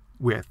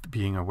with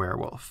being a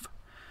werewolf.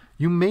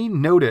 You may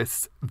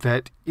notice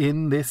that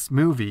in this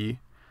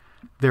movie,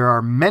 there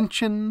are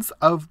mentions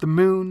of the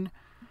moon.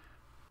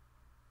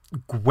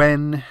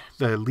 Gwen,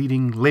 the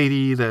leading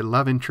lady, the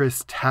love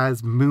interest,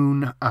 has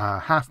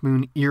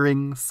half-moon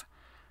earrings,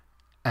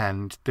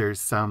 and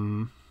there's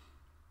some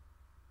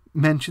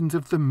mentions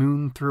of the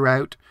moon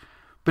throughout,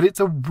 but it's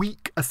a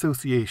weak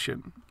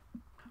association.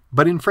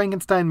 But in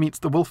Frankenstein Meets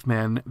the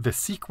Wolfman, the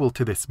sequel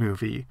to this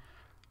movie,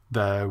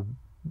 the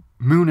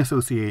moon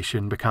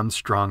association becomes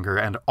stronger,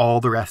 and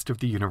all the rest of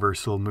the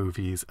Universal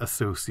movies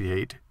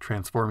associate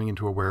transforming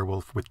into a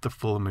werewolf with the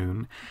full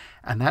moon.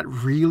 And that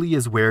really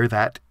is where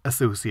that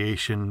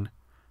association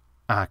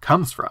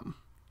comes from.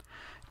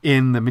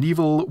 In the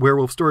medieval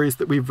werewolf stories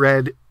that we've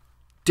read,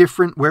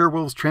 different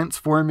werewolves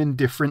transform in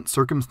different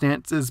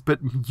circumstances, but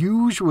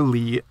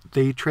usually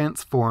they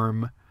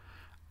transform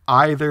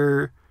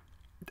either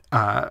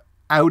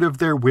out of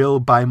their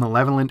will by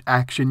malevolent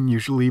action,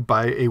 usually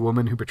by a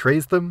woman who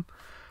betrays them,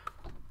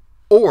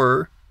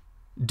 or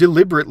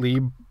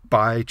deliberately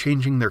by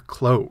changing their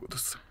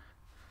clothes.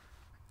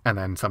 And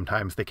then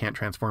sometimes they can't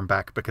transform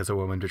back because a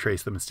woman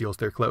betrays them and steals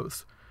their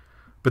clothes.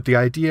 But the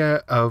idea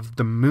of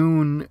the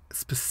moon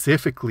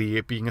specifically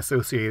being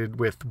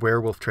associated with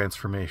werewolf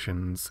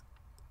transformations,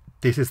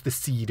 this is the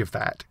seed of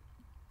that.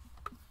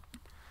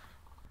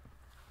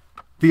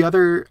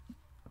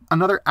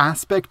 Another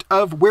aspect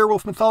of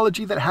werewolf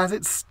mythology that has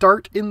its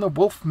start in the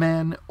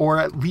Wolfman, or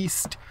at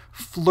least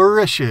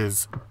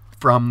flourishes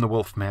from the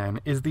Wolfman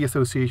is the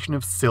association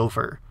of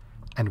silver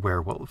and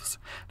werewolves.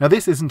 Now,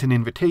 this isn't an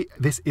invention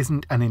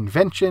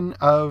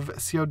of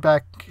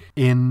Siodbak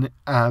in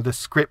the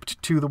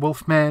script to the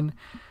Wolfman.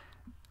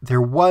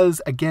 There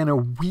was, again, a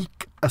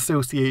weak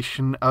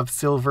association of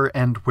silver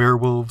and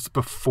werewolves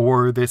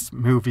before this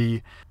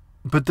movie,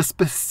 but the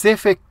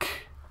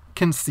specific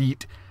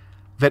conceit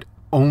that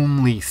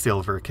only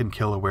silver can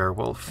kill a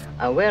werewolf.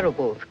 A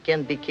werewolf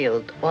can be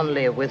killed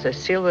only with a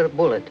silver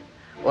bullet,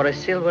 or a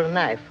silver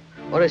knife,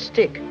 or a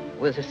stick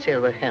with a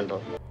silver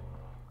handle.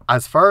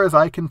 As far as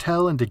I can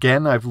tell, and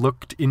again, I've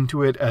looked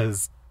into it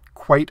as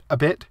quite a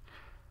bit,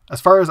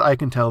 as far as I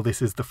can tell,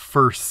 this is the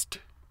first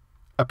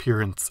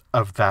appearance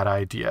of that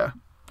idea.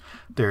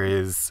 There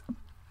is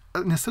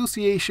an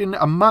association,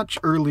 a much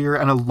earlier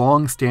and a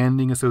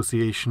long-standing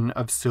association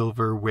of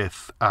silver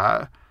with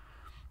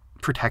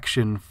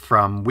protection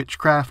from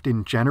witchcraft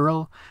in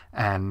general,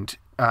 and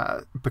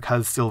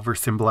because silver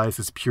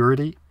symbolizes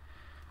purity.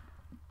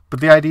 But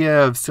the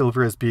idea of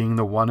silver as being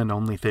the one and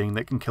only thing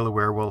that can kill a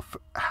werewolf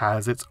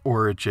has its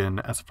origin,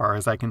 as far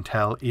as I can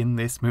tell, in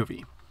this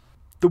movie.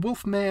 The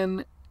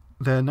Wolfman,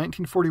 the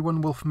 1941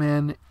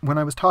 Wolfman, when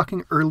I was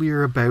talking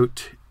earlier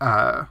about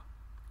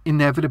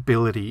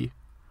inevitability,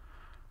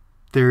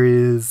 there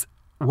is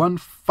one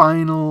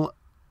final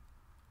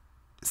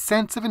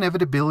sense of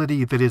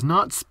inevitability that is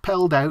not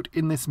spelled out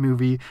in this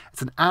movie.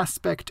 It's an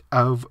aspect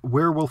of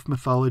werewolf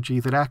mythology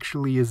that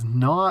actually is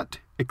not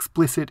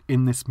explicit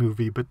in this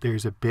movie, but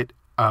there's a bit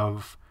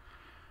of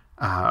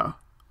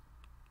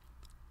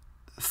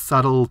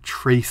subtle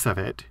trace of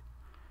it.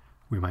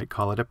 We might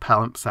call it a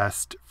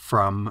palimpsest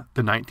from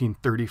the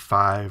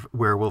 1935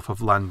 Werewolf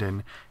of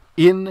London.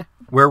 In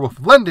Werewolf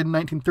of London,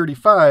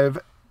 1935,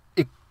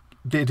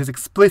 it is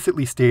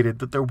explicitly stated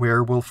that the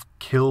werewolf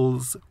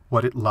kills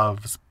what it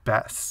loves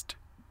best.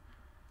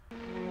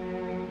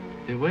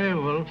 The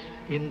werewolf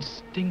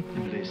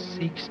instinctively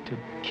seeks to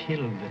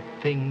kill the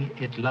thing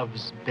it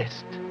loves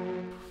best.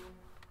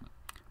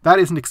 That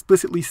isn't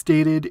explicitly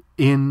stated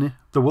in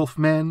The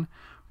Wolfman,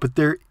 but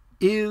there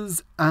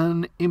is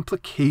an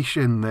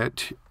implication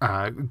that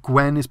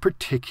Gwen is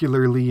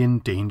particularly in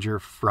danger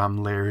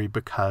from Larry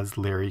because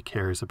Larry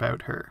cares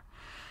about her.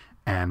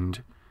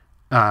 And,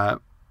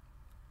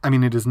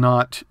 it is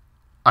not,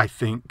 I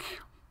think...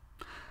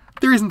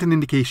 There isn't an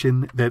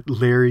indication that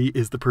Larry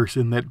is the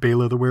person that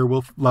Bela the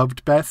werewolf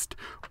loved best,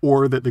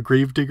 or that the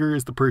gravedigger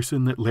is the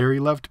person that Larry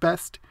loved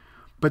best.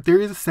 But there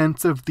is a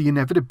sense of the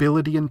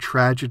inevitability and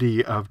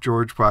tragedy of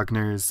George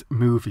Waggner's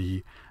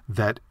movie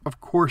that,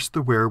 of course,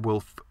 the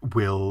werewolf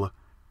will,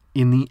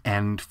 in the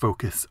end,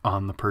 focus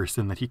on the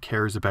person that he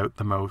cares about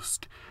the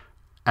most,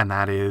 and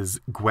that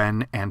is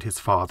Gwen and his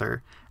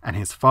father. And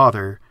his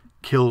father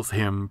kills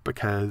him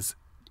because,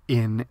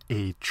 in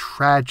a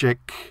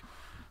tragic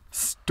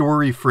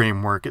story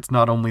framework, it's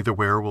not only the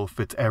werewolf,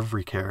 it's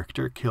every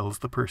character kills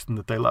the person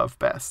that they love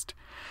best.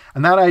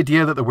 And that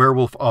idea that the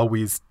werewolf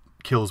always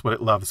kills what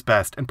it loves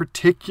best, and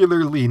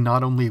particularly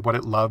not only what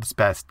it loves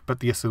best, but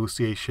the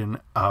association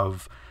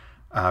of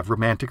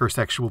romantic or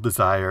sexual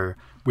desire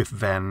with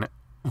then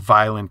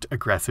violent,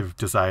 aggressive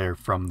desire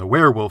from the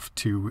werewolf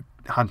to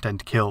hunt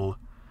and kill.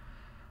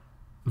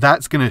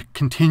 That's going to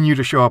continue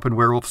to show up in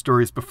werewolf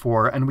stories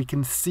before, and we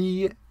can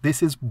see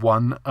this is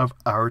one of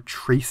our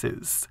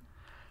traces.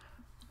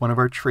 One of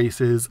our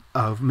traces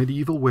of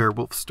medieval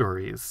werewolf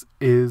stories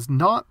is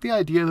not the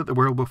idea that the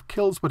werewolf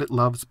kills what it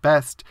loves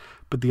best,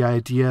 but the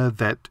idea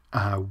that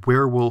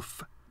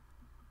werewolf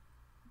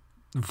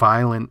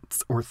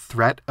violence or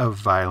threat of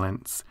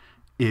violence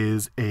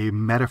is a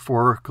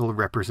metaphorical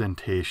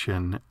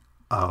representation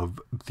of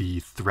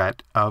the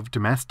threat of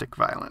domestic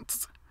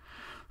violence.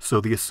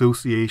 So the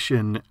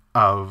association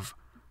of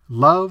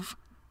love,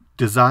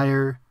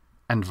 desire,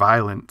 and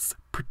violence,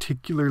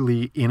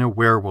 particularly in a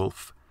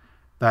werewolf,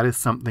 that is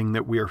something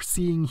that we are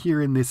seeing here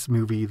in this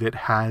movie that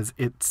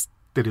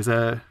is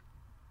a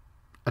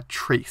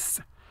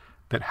trace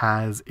that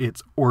has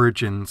its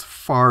origins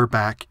far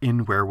back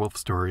in werewolf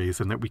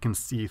stories, and that we can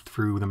see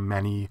through the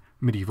many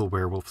medieval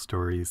werewolf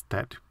stories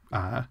that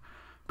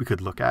we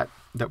did look at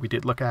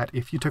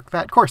if you took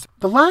that course.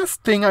 The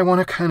last thing I want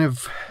to kind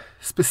of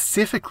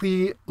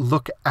specifically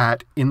look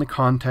at in the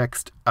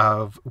context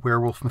of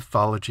werewolf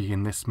mythology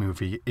in this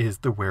movie is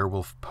the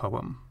werewolf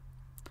poem.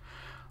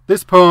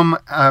 This poem,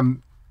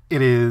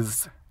 it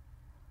is,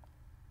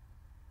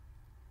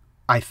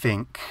 I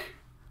think,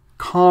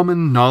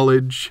 common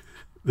knowledge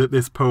that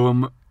this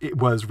poem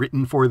was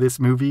written for this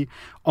movie.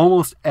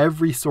 Almost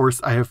every source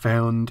I have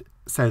found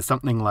says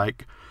something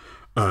like,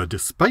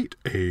 despite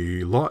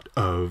the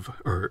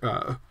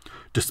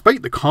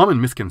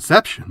common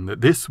misconception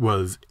that this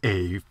was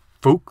a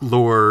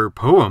folklore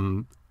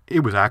poem,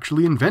 it was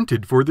actually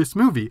invented for this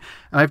movie.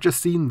 And I've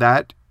just seen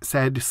that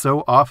said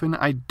so often,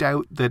 I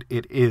doubt that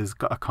it is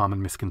a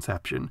common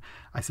misconception.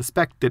 I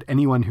suspect that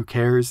anyone who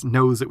cares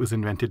knows it was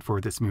invented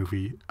for this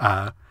movie.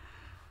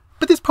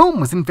 But this poem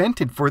was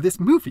invented for this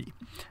movie.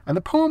 And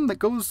the poem that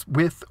goes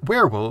with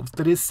werewolves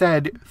that is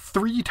said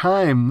 3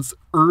 times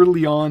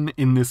early on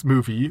in this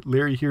movie,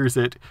 Larry hears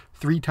it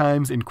 3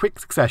 times in quick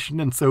succession,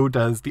 and so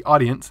does the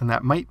audience, and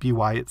that might be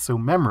why it's so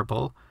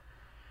memorable.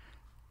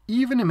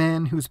 Even a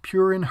man who's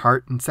pure in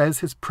heart and says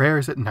his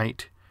prayers at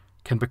night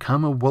can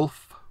become a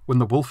wolf when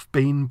the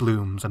wolfbane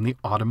blooms and the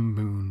autumn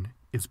moon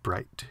is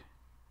bright.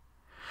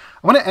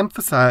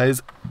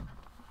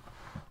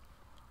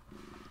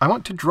 I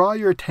want to draw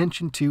your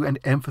attention to and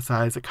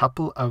emphasize a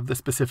couple of the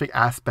specific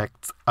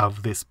aspects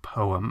of this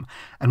poem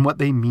and what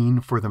they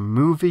mean for the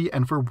movie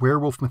and for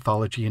werewolf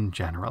mythology in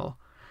general.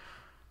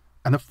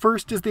 And the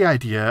first is the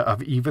idea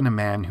of even a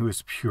man who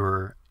is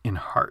pure in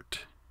heart.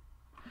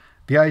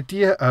 The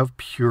idea of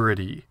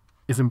purity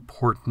is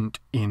important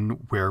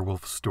in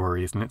werewolf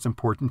stories, and it's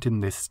important in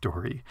this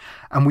story.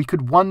 And we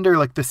could wonder,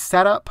 like, the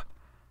setup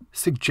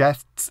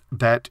suggests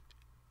that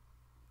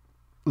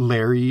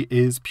Larry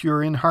is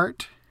pure in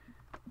heart,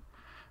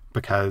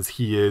 because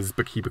he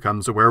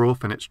becomes a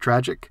werewolf and it's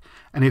tragic.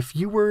 And if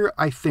you were,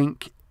 I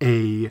think,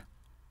 a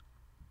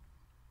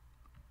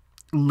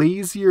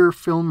lazier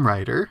film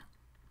writer,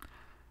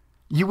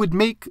 you would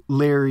make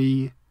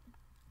Larry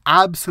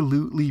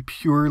absolutely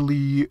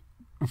purely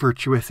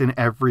virtuous in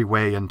every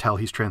way until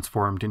he's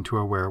transformed into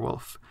a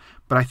werewolf.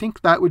 But I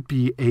think that would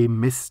be a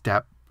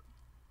misstep.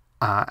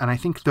 And I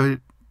think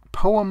the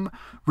poem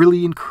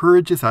really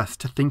encourages us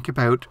to think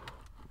about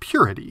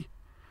purity.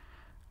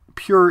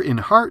 Pure in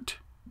heart.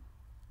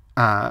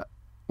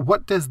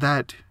 What does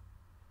that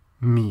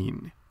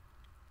mean?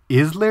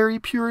 Is Larry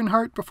pure in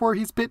heart before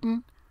he's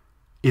bitten?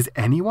 Is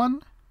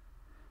anyone?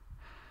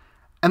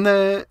 And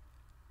the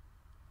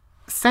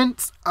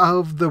sense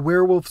of the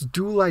werewolf's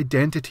dual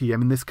identity, I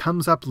mean, this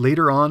comes up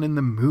later on in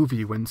the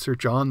movie when Sir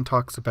John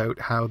talks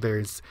about how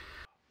there's...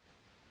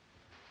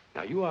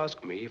 Now, you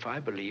ask me if I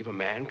believe a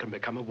man can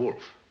become a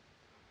wolf.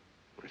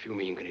 Well, if you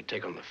mean can he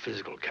take on the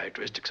physical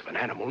characteristics of an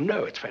animal,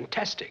 no, it's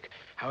fantastic.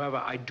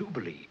 However, I do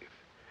believe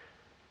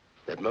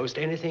that most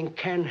anything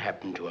can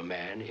happen to a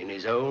man in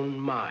his own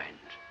mind.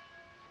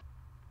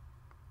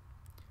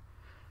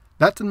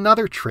 That's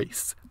another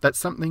trace. That's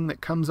something that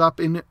comes up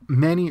in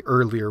many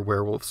earlier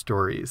werewolf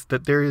stories,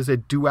 that there is a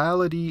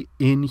duality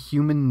in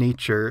human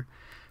nature,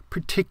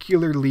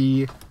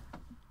 particularly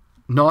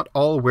not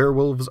all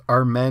werewolves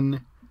are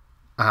men,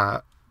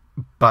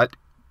 but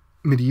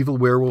medieval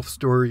werewolf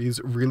stories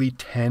really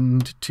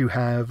tend to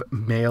have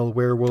male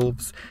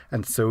werewolves,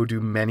 and so do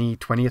many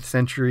 20th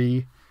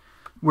century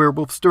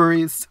werewolf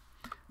stories.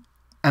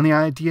 And the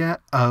idea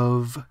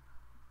of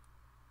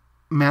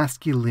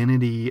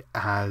masculinity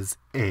as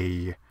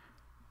a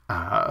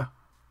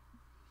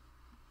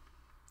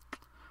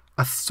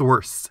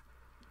source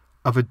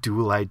of a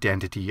dual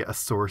identity, a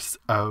source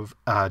of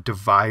a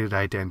divided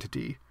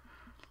identity.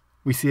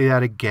 We see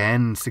that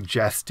again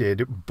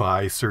suggested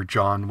by Sir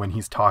John when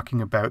he's talking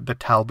about the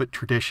Talbot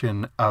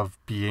tradition of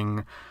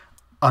being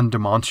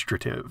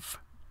undemonstrative.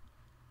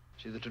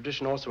 See, the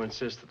tradition also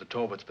insists that the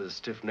Talbots be the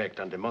stiff-necked,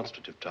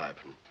 undemonstrative type,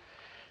 and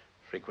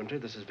frequently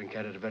this has been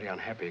carried to very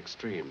unhappy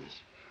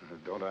extremes.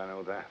 Don't I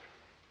know that?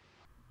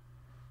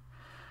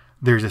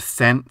 There's a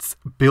sense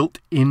built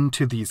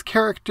into these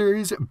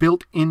characters,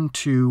 built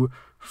into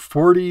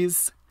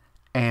 40s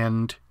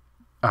and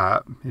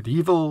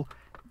medieval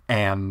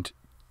and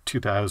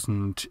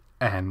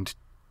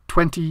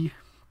 2020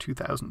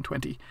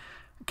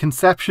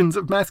 conceptions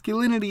of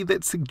masculinity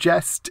that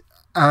suggest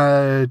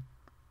a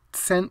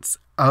sense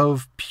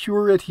of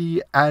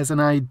purity as an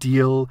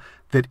ideal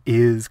that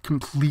is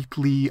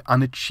completely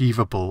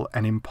unachievable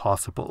and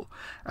impossible.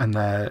 And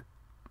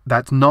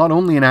that's not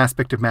only an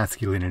aspect of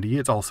masculinity,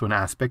 it's also an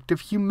aspect of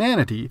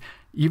humanity.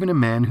 Even a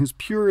man who's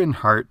pure in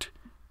heart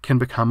can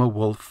become a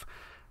wolf.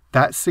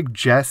 That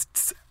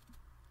suggests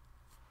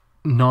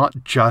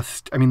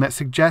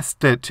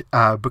that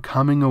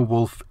becoming a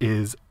wolf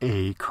is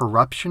a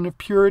corruption of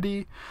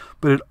purity,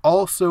 but it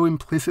also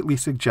implicitly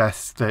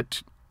suggests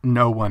that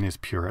no one is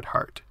pure at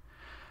heart.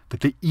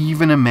 That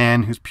even a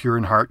man who's pure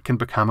in heart can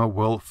become a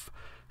wolf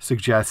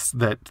suggests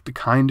that the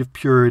kind of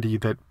purity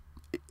that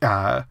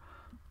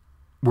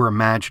we're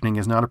imagining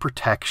is not a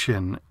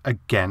protection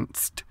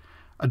against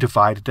a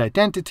divided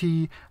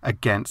identity,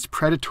 against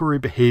predatory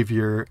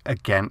behavior,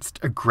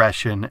 against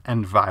aggression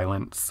and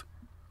violence.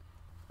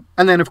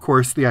 And then, of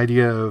course, the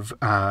idea of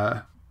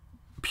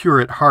pure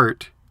at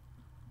heart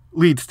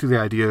leads to the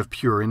idea of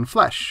pure in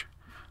flesh.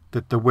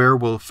 That the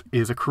werewolf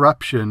is a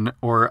corruption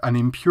or an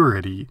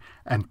impurity,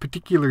 and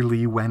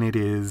particularly when it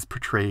is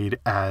portrayed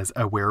as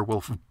a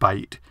werewolf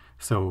bite.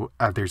 So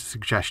there's a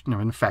suggestion of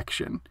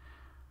infection.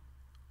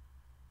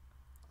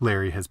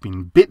 Larry has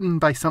been bitten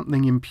by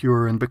something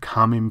impure and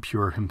become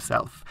impure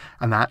himself.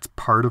 And that's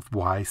part of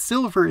why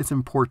silver is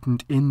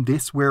important in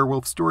this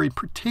werewolf story,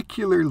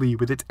 particularly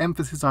with its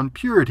emphasis on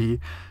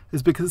purity,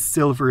 is because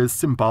silver is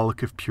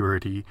symbolic of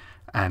purity,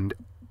 and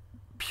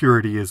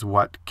purity is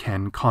what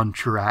can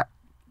counteract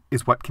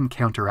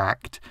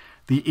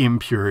the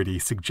impurity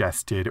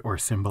suggested or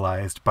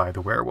symbolized by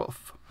the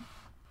werewolf.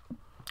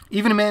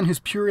 Even a man who's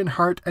pure in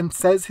heart and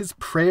says his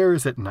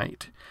prayers at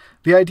night.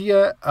 The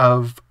idea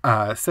of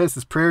says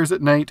his prayers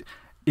at night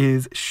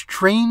is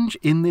strange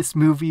in this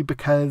movie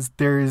because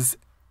there's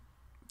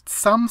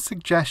some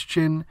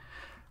suggestion,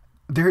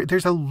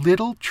 there's a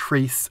little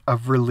trace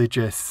of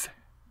religious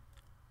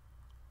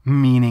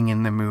meaning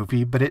in the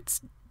movie, but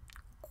it's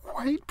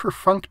quite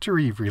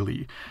perfunctory,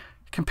 really.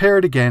 Compare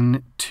it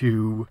again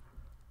to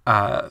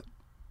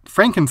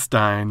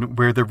Frankenstein,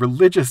 where the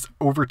religious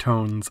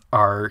overtones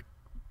are,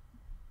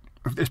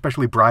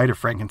 especially Bride of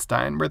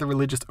Frankenstein, where the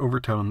religious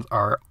overtones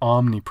are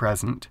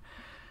omnipresent.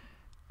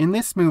 In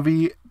this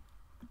movie,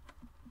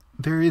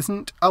 there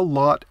isn't a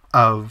lot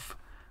of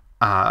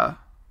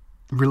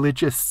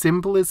religious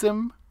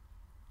symbolism,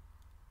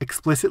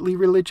 explicitly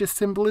religious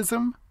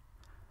symbolism,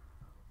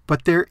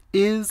 but there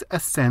is a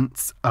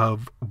sense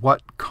of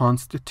what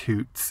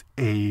constitutes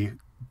a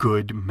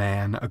good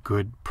man, a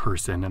good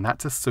person, and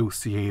that's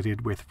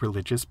associated with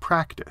religious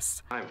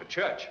practice. Time for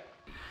church.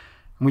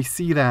 And we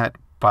see that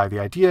by the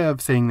idea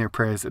of saying their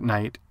prayers at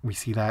night. We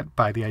see that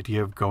by the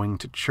idea of going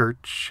to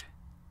church.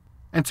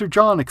 And Sir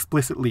John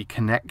explicitly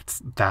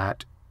connects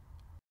that.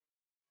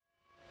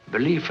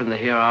 Belief in the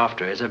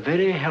hereafter is a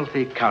very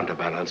healthy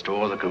counterbalance to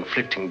all the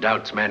conflicting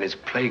doubts man is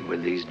plagued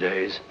with these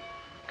days.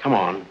 Come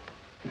on.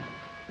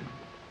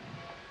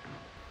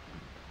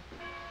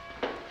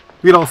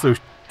 We'd also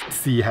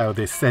see how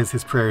this says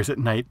his prayers at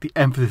night. The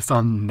emphasis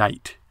on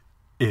night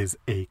is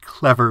a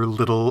clever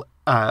little,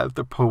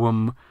 the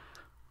poem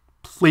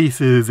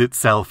places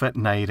itself at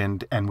night,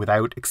 and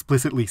without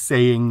explicitly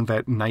saying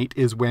that night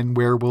is when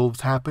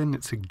werewolves happen,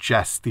 it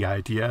suggests the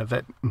idea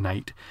that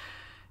night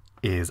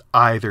is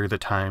either the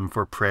time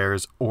for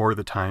prayers or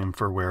the time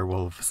for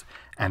werewolves,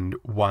 and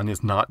one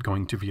is not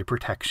going to be a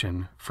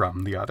protection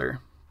from the other.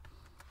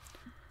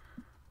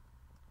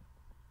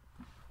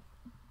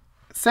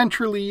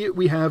 Centrally,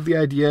 we have the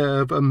idea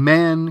of a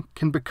man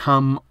can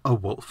become a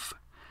wolf.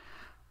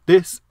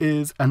 This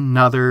is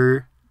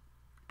another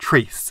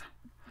trace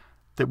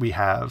that we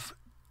have.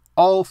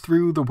 All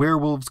through the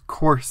Werewolves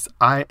course,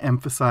 I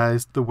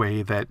emphasized the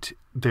way that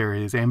there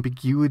is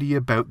ambiguity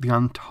about the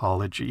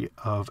ontology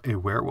of a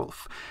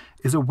werewolf.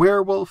 Is a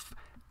werewolf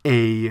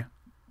a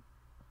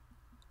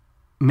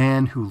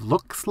man who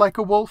looks like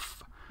a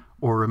wolf,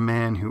 or a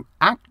man who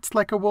acts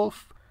like a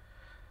wolf,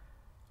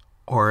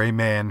 or a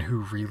man who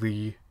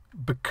really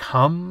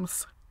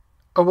becomes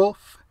a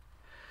wolf?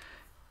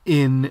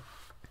 In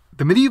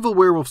the medieval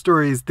werewolf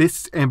stories,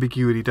 this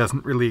ambiguity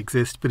doesn't really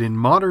exist, but in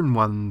modern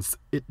ones,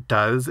 it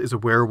does. Is a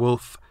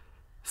werewolf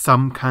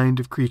some kind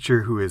of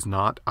creature who is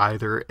not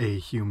either a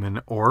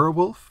human or a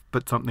wolf,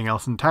 but something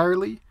else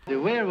entirely? The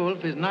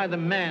werewolf is neither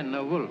man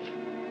nor wolf,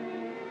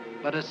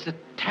 but a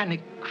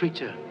satanic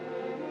creature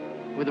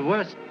with the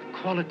worst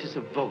qualities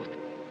of both.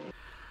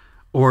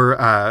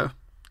 Or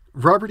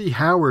Robert E.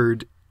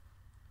 Howard,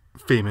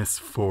 famous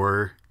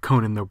for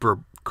Conan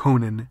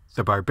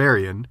the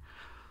Barbarian,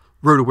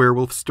 wrote a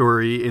werewolf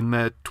story in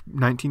the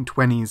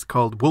 1920s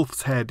called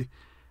Wolf's Head,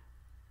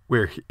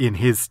 where in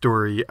his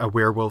story a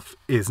werewolf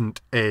isn't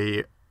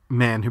a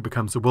man who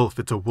becomes a wolf,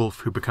 it's a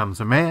wolf who becomes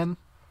a man.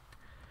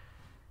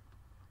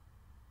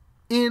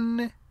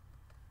 In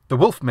The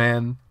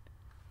Wolfman,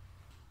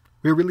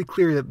 we're really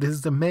clear that this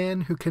is a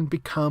man who can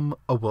become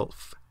a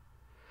wolf.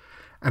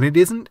 And it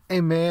isn't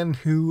a man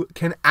who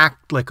can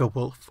act like a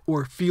wolf,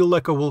 or feel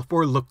like a wolf,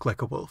 or look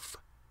like a wolf.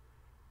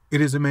 It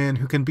is a man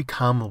who can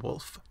become a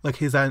wolf. Like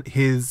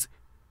his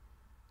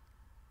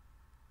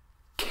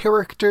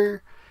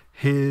character,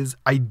 his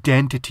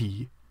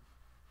identity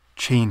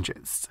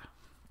changes.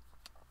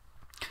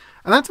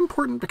 And that's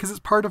important because it's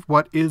part of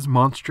what is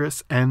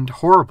monstrous and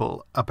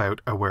horrible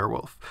about a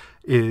werewolf.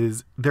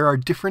 Is there are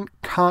different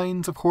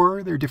kinds of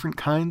horror, there are different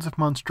kinds of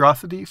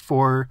monstrosity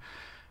for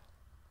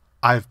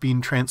I've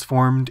been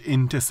transformed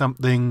into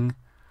something,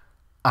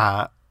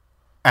 and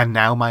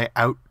now my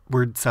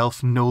outward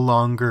self no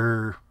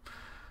longer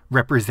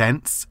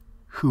represents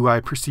who I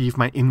perceive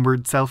my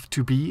inward self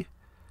to be.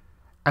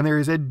 And there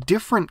is a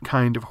different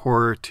kind of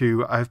horror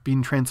to I've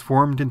been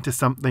transformed into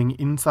something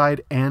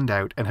inside and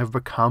out and have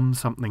become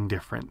something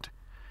different.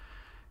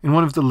 In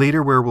one of the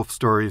later werewolf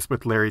stories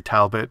with Larry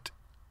Talbot,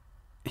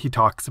 he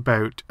talks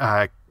about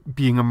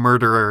being a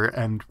murderer,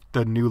 and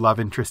the new love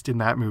interest in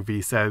that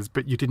movie says,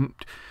 but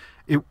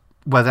it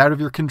was out of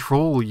your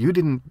control. You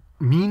didn't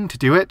mean to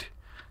do it.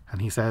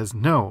 And he says,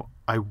 no,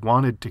 I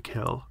wanted to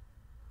kill.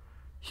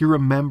 He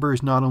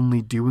remembers not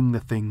only doing the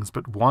things,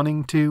 but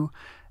wanting to,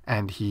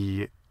 and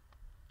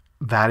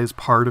that is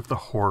part of the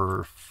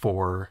horror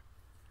for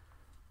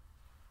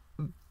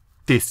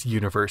this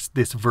universe,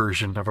 this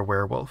version of a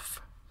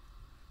werewolf.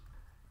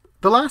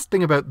 The last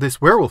thing about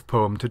this werewolf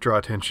poem to draw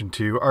attention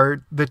to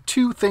are the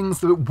two things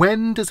that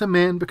when does a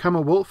man become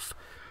a wolf?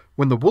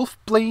 When the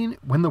wolfbane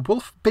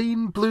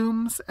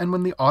blooms, and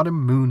when the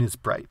autumn moon is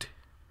bright.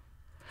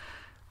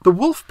 The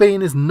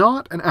wolfbane is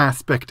not an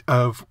aspect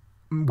of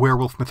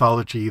werewolf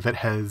mythology that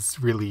has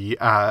really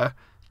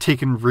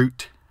taken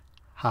root,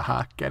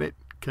 get it,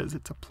 because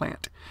it's a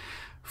plant,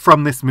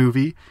 from this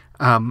movie.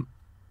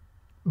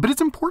 But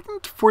it's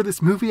important for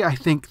this movie, I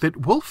think,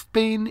 that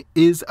wolfbane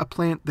is a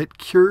plant that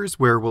cures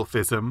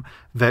werewolfism,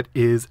 that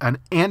is an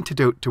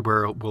antidote to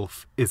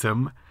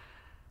werewolfism,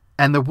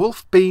 and the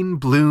wolfbane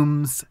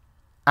blooms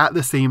at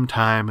the same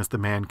time as the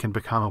man can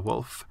become a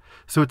wolf.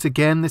 So it's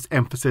again this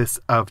emphasis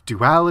of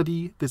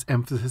duality, this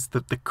emphasis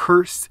that the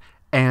curse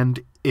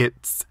and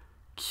its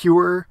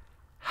cure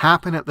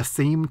happen at the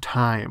same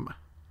time.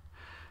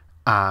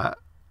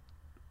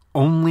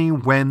 Only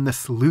when the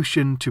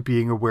solution to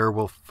being a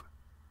werewolf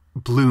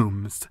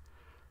blooms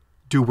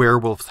do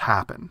werewolves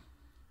happen.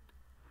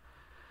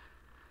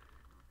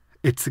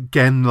 It's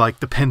again like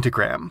the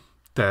pentagram.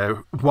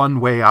 The one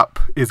way up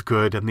is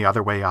good and the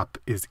other way up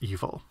is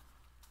evil.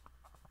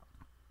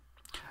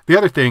 The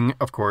other thing,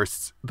 of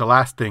course, the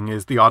last thing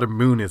is the autumn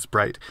moon is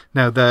bright.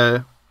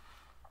 Now,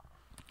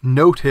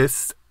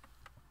 notice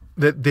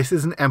that this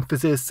is an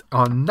emphasis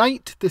on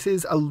night. This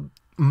is a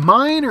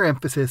minor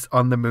emphasis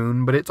on the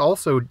moon, but it's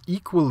also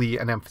equally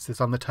an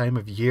emphasis on the time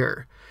of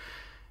year.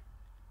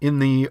 In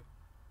the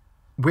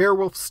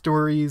werewolf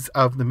stories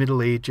of the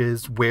Middle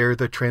Ages, where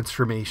the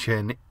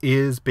transformation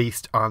is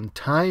based on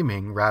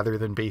timing rather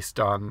than based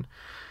on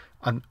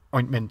an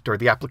ointment or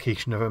the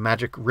application of a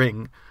magic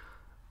ring,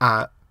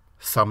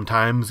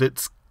 sometimes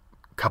it's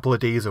a couple of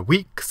days a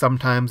week,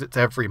 sometimes it's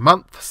every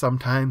month,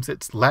 sometimes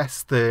it's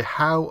less.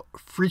 How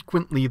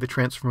frequently the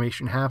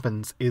transformation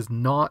happens is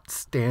not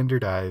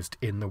standardized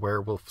in the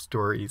werewolf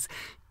stories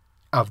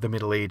of the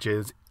Middle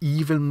Ages,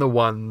 even the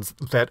ones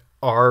that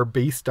are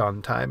based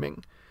on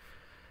timing.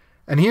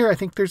 And here I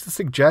think there's a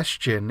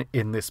suggestion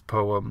in this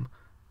poem,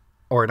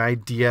 or an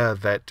idea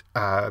that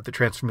the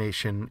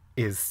transformation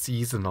is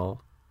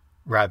seasonal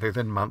rather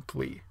than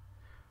monthly,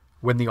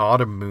 when the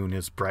autumn moon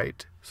is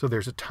bright. So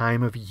there's a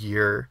time of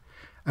year.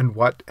 And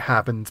what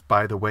happens,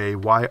 by the way,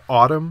 why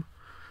autumn?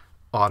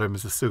 Autumn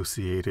is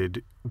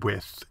associated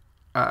with,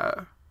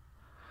 autumn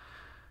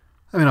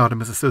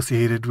is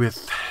associated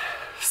with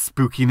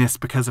spookiness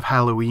because of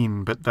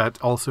Halloween, but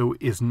that also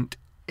isn't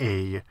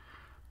a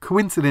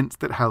coincidence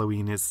that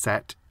Halloween is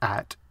set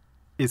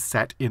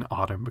in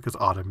autumn, because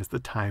autumn is the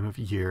time of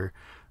year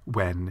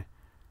when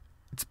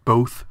it's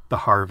both the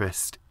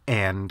harvest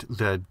and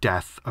the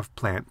death of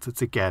plants.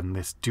 It's again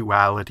this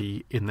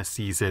duality in the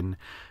season.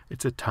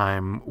 It's a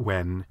time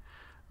when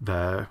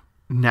the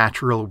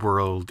natural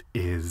world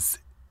is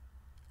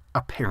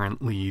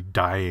apparently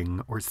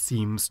dying, or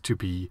seems to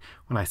be.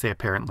 When I say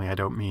apparently, I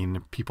don't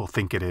mean people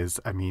think it is.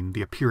 I mean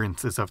the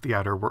appearances of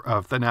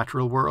the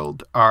natural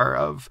world are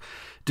of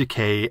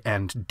decay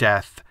and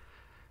death.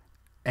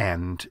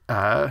 And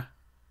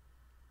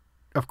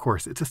of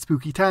course, it's a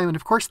spooky time, and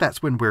of course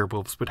that's when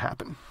werewolves would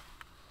happen.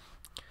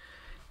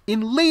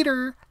 In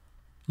later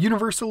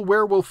Universal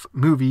Werewolf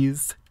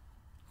movies,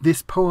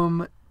 this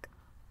poem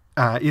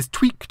is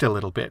tweaked a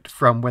little bit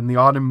from when the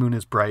autumn moon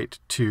is bright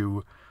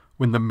to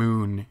when the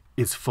moon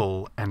is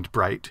full and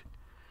bright.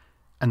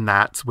 And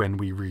that's when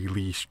we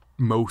really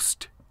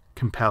most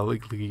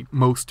compellingly,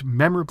 most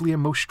memorably,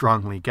 and most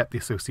strongly get the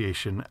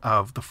association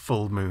of the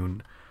full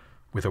moon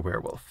with a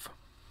werewolf.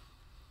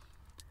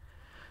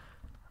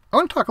 I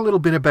want to talk a little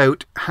bit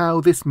about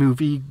how this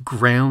movie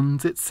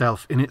grounds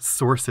itself in its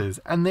sources,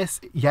 and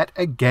this, yet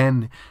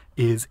again,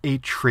 is a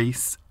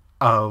trace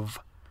of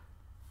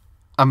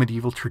a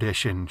medieval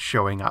tradition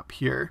showing up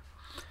here.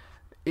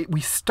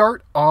 We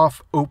start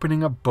off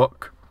opening a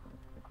book,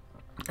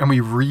 and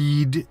we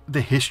read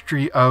the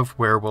history of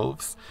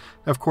werewolves.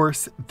 Of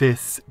course,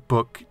 this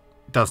book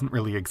doesn't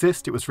really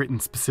exist. It was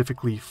written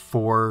specifically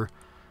for,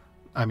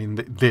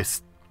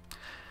 this...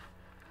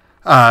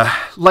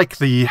 like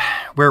the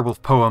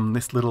werewolf poem,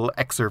 this little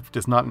excerpt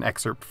is not an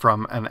excerpt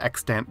from an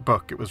extant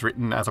book. It was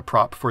written as a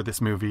prop for this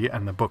movie,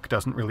 and the book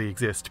doesn't really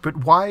exist.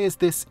 But why is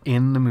this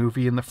in the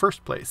movie in the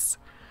first place?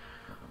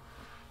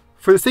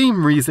 For the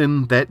same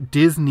reason that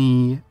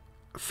Disney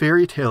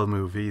fairy tale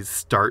movies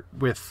start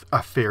with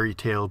a fairy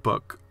tale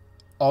book,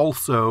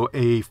 also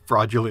a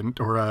fraudulent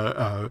or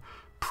a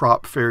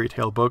prop fairy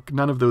tale book.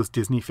 None of those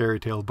Disney fairy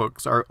tale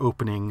books are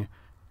opening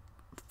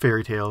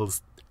fairy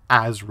tales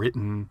as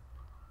written.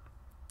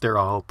 They're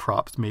all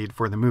props made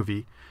for the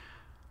movie.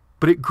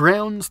 But it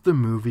grounds the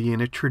movie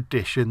in a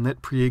tradition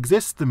that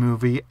pre-exists the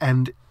movie,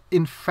 and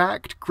in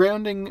fact,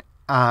 grounding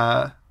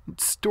a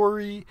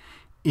story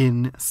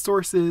in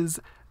sources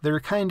that are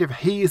kind of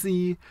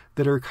hazy,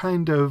 that are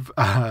kind of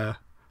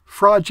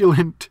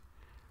fraudulent.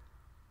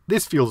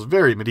 This feels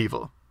very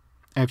medieval.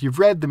 And if you've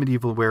read the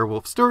medieval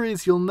werewolf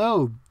stories, you'll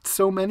know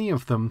so many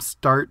of them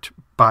start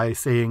by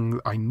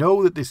saying, I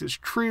know that this is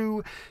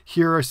true,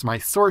 here are my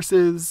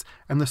sources,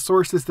 and the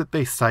sources that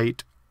they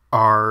cite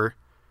are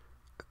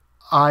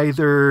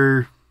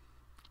either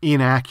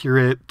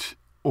inaccurate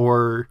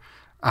or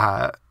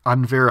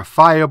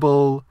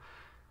unverifiable.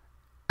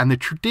 And the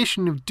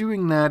tradition of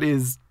doing that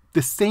is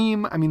the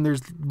same.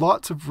 There's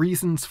lots of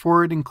reasons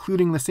for it,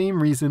 including the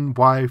same reason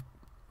why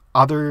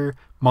other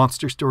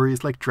monster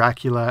stories like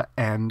Dracula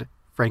and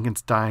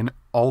Frankenstein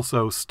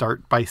also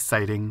start by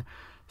citing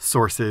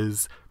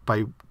sources,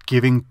 by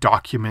giving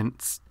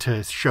documents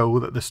to show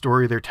that the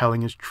story they're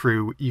telling is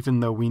true, even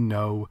though we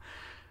know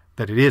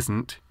that it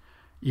isn't,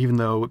 even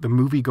though the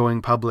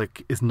movie-going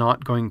public is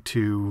not going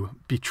to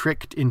be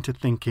tricked into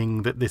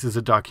thinking that this is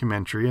a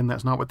documentary, and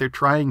that's not what they're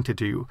trying to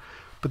do.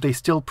 But they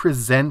still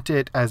present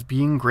it as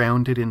being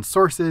grounded in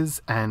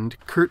sources, and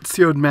Kurt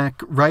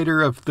Siodmak,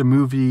 writer of the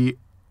movie,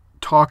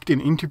 talked in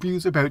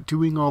interviews about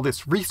doing all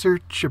this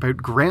research, about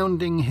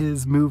grounding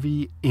his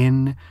movie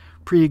in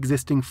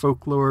pre-existing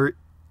folklore.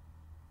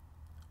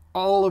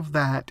 All of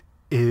that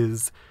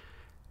aids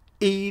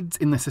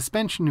in the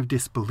suspension of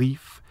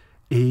disbelief,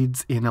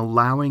 aids in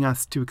allowing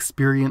us to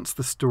experience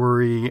the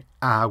story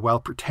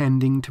while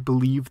pretending to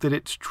believe that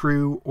it's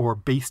true or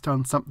based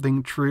on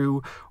something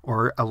true,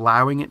 or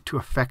allowing it to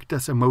affect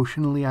us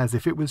emotionally as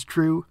if it was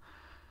true.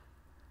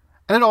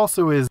 And it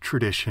also is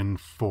tradition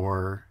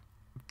for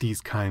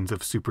these kinds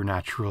of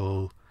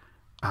supernatural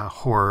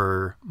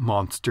horror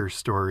monster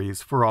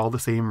stories for all the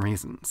same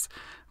reasons.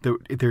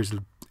 There's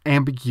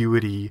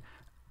ambiguity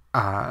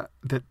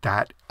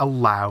that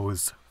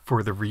allows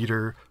for the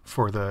reader,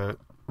 for the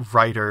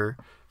writer,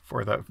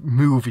 for the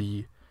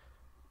movie.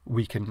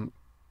 We can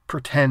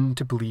pretend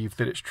to believe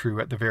that it's true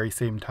at the very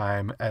same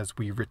time as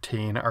we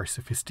retain our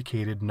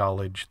sophisticated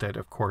knowledge that,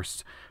 of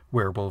course,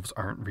 werewolves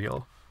aren't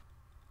real.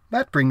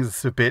 That brings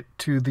us a bit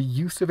to the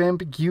use of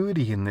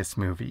ambiguity in this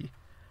movie.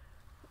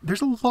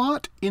 There's a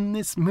lot in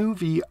this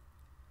movie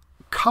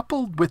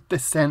coupled with the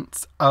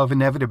sense of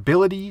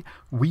inevitability.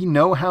 We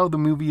know how the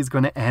movie is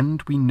going to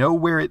end. We know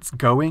where it's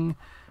going.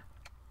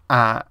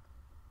 But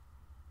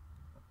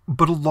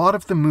a lot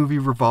of the movie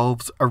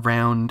revolves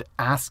around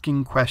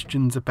asking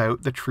questions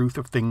about the truth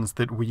of things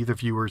that we, the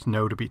viewers,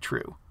 know to be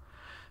true.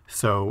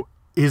 So,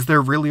 is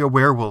there really a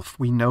werewolf?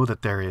 We know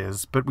that there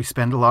is, but we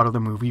spend a lot of the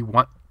movie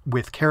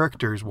with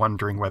characters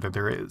wondering whether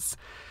there is.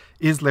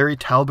 Is Larry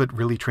Talbot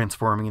really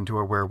transforming into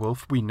a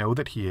werewolf? We know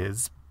that he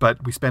is,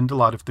 but we spend a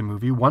lot of the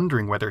movie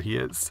wondering whether he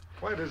is.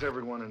 Why does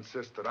everyone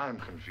insist that I'm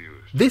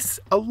confused?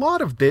 A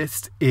lot of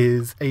this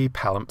is a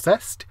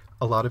palimpsest.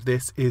 A lot of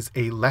this is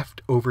a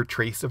leftover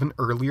trace of an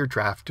earlier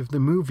draft of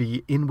the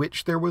movie in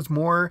which there was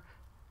more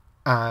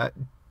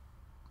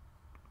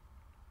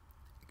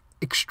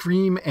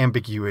extreme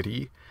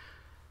ambiguity.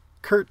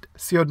 Kurt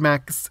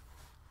Siodmak's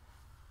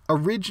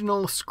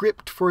original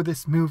script for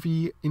this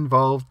movie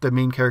involved the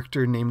main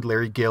character named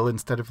Larry Gill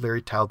instead of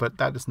Larry Talbot.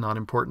 That is not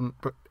important.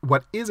 But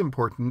what is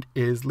important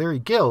is Larry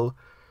Gill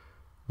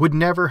would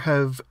never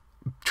have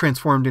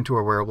transformed into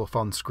a werewolf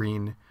on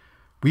screen.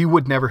 We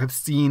would never have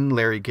seen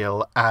Larry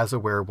Gill as a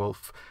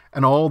werewolf.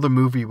 And all the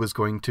movie was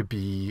going to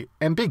be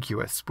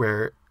ambiguous,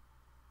 where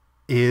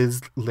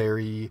is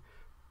Larry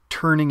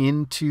turning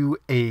into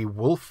a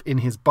wolf in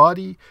his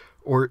body,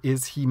 or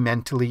is he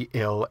mentally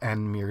ill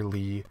and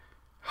merely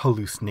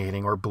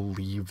hallucinating or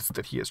believes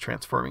that he is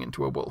transforming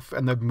into a wolf?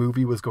 And the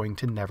movie was going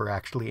to never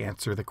actually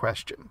answer the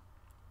question.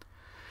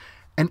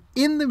 And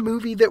in the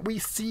movie that we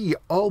see,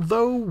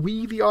 although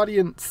we, the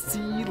audience,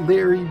 see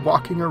Larry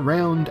walking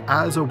around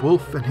as a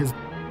wolf and his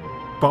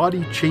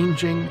body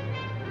changing,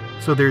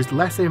 so there's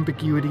less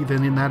ambiguity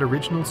than in that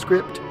original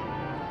script,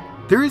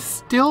 there is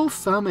still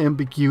some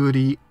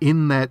ambiguity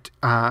in that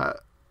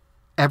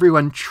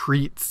everyone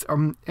treats,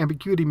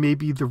 ambiguity may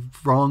be the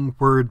wrong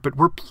word, but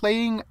we're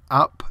playing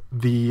up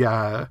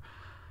the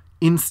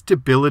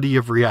instability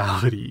of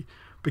reality,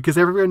 because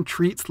everyone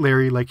treats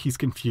Larry like he's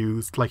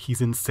confused, like he's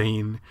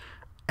insane,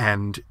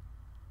 and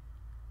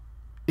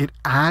it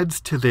adds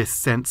to this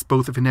sense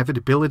both of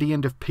inevitability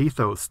and of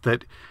pathos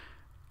that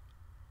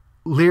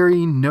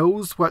Larry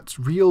knows what's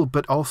real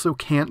but also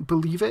can't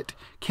believe it,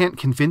 can't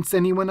convince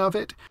anyone of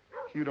it.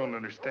 You don't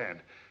understand.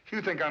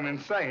 You think I'm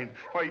insane.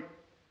 Why...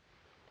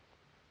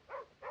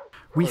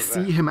 We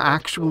see him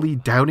actually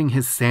doubting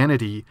his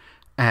sanity,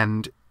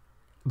 and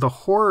the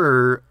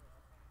horror,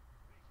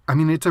 I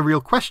mean, it's a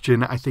real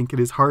question. I think it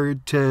is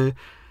hard to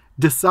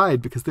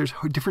decide because there's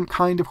a different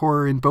kind of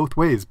horror in both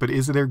ways, but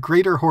is there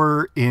greater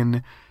horror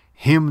in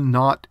him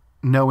not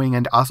knowing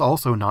and us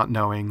also not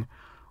knowing,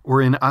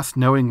 or in us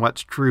knowing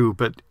what's true,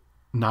 but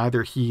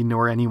neither he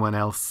nor anyone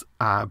else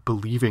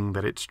believing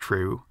that it's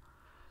true?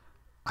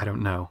 I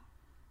don't know.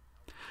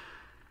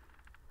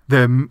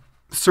 The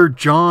Sir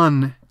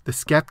John, the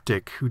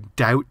skeptic, who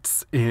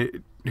doubts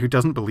it, who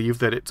doesn't believe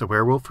that it's a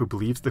werewolf, who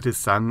believes that his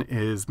son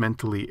is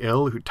mentally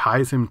ill, who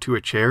ties him to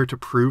a chair to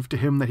prove to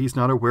him that he's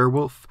not a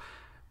werewolf.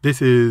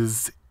 This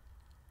is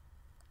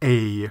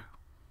a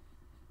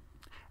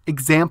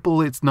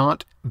example. It's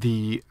not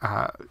the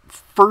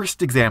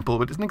first example,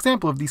 but it's an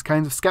example of these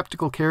kinds of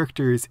skeptical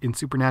characters in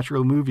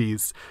supernatural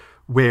movies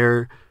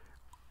where,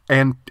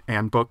 and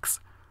books,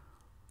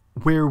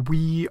 where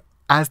we,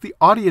 as the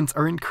audience,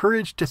 are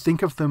encouraged to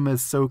think of them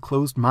as so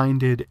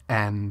closed-minded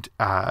and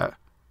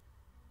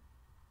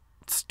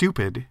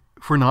stupid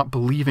for not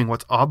believing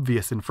what's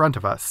obvious in front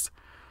of us,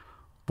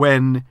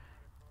 when,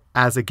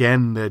 as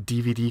again the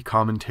DVD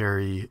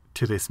commentary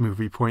to this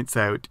movie points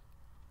out,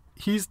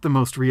 he's the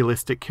most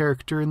realistic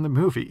character in the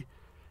movie.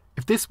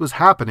 If this was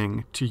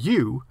happening to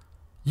you,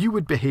 you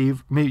would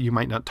behave, maybe you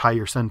might not tie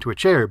your son to a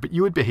chair, but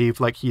you would behave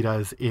like he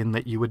does, in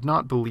that you would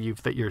not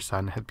believe that your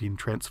son had been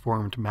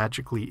transformed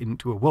magically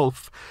into a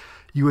wolf.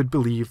 You would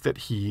believe that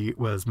he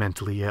was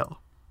mentally ill.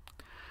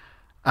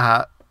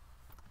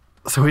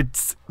 So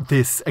it's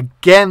this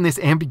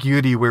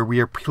ambiguity where we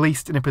are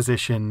placed in a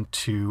position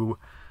to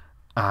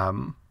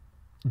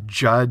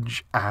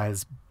judge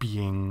as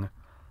being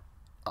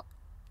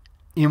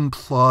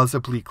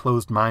implausibly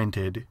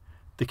closed-minded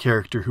the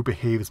character who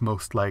behaves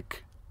most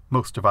like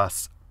most of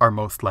us are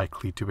most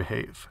likely to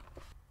behave.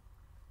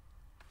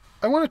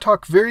 I want to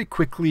talk very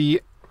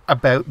quickly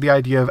about the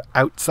idea of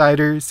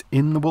outsiders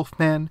in The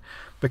Wolfman,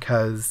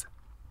 because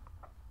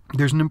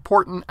there's an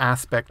important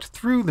aspect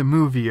through the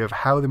movie of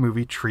how the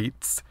movie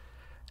treats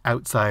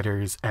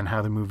outsiders and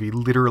how the movie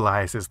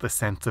literalizes the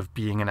sense of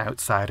being an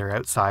outsider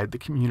outside the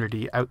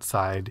community,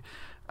 outside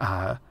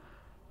how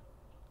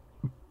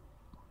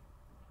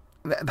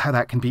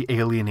that can be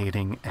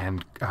alienating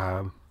and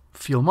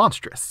feel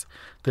monstrous.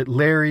 That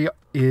Larry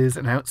is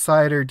an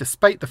outsider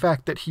despite the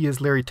fact that he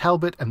is Larry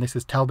Talbot and this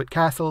is Talbot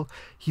Castle.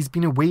 He's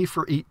been away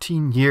for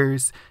 18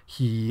 years.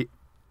 He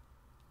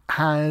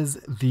has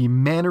the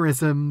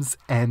mannerisms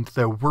and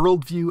the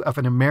worldview of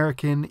an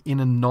American in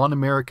a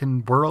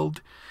non-American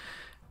world.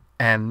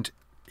 And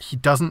he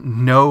doesn't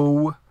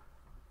know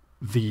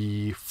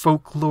the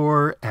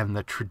folklore and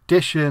the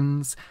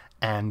traditions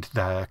and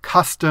the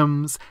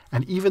customs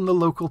and even the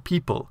local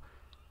people.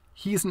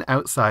 He's an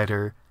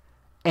outsider,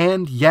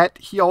 and yet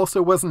he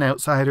also was an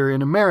outsider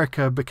in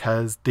America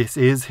because this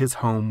is his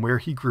home where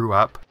he grew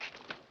up.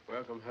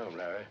 Welcome home,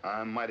 Larry.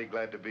 I'm mighty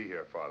glad to be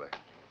here, Father.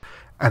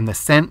 And the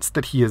sense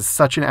that he is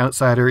such an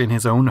outsider in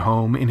his own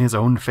home, in his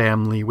own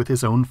family, with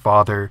his own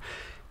father,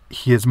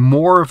 he is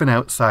more of an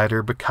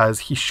outsider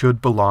because he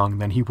should belong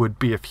than he would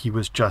be if he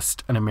was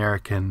just an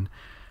American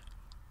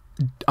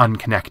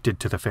unconnected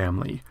to the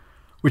family.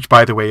 Which,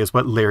 by the way, is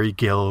what Larry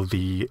Gill,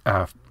 the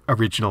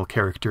original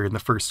character in the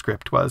first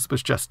script, was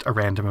just a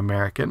random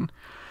American.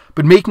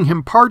 But making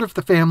him part of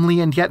the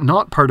family and yet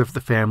not part of the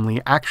family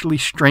actually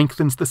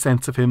strengthens the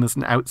sense of him as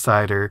an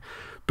outsider,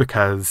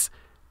 because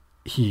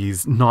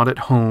he's not at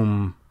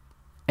home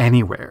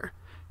anywhere.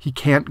 He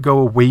can't go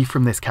away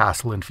from this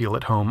castle and feel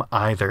at home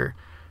either,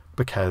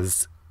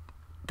 because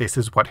this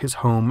is what his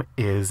home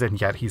is,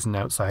 and yet he's an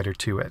outsider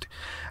to it.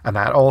 And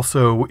that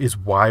also is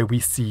why we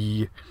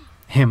see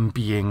him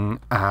being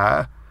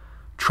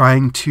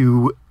trying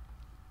to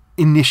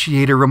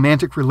initiate a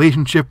romantic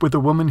relationship with a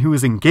woman who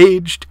is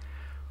engaged.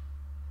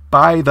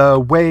 By the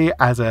way,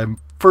 as a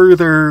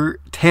further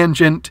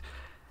tangent,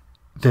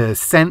 the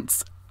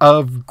sense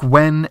of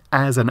Gwen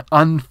as an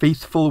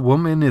unfaithful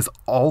woman is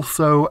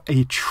also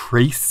a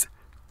trace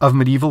of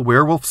medieval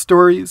werewolf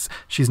stories.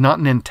 She's not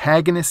an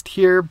antagonist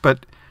here,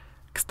 but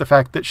it's the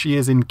fact that she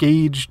is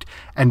engaged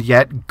and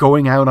yet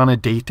going out on a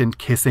date and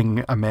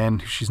kissing a man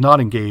who she's not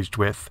engaged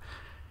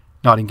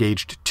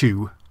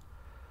to,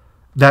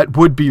 that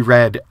would be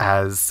read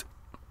as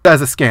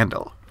a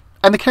scandal.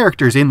 And the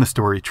characters in the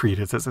story treat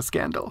it as a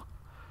scandal.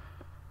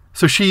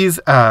 So she's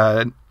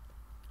a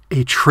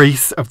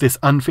trace of this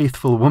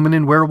unfaithful woman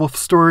in werewolf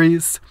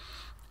stories.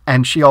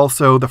 And she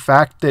also, the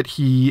fact that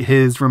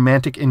his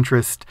romantic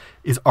interest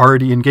is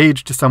already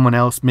engaged to someone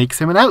else makes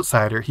him an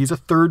outsider. He's a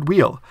third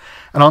wheel.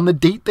 And on the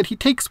date that he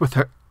takes with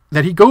her,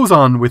 that he goes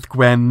on with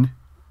Gwen,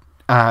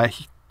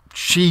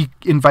 she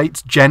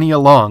invites Jenny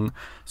along.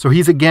 So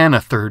he's again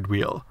a third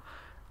wheel.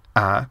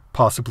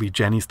 Possibly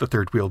Jenny's the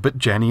third wheel, but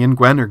Jenny and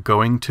Gwen are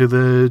going to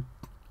the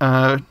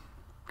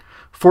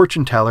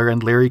fortune teller,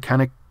 and Larry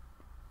kind of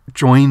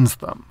joins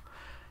them.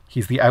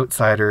 He's the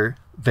outsider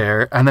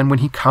there. And then when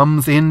he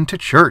comes into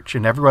church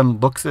and everyone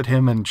looks at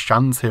him and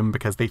shuns him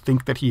because they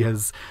think that he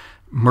has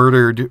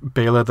murdered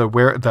Bela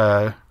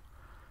the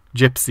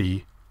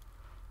gypsy,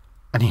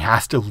 and he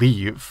has to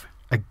leave,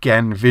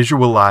 again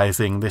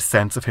visualizing this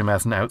sense of him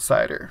as an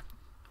outsider.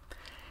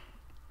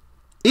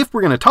 If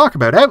we're going to talk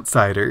about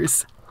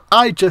outsiders,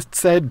 I just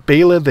said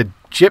Bela the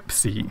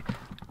gypsy,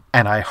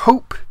 and I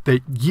hope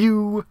that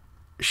you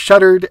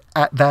shuddered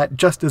at that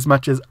just as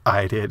much as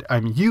I did.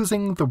 I'm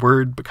using the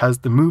word because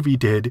the movie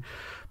did,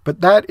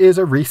 but that is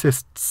a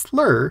racist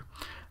slur,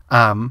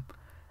 and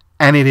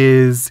it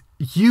is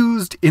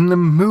used in the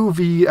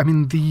movie. I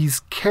mean, these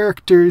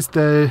characters,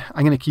 I'm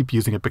going to keep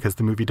using it because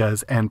the movie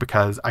does, and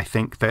because I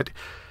think that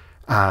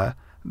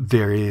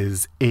there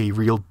is a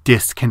real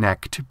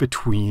disconnect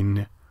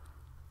between,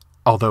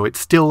 although it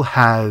still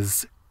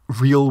has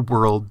real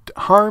world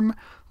harm,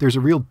 there's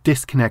a real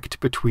disconnect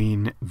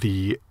between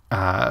the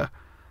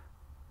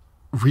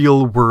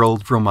real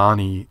world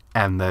Romani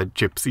and the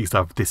gypsies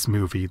of this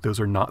movie.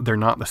 They're not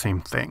the same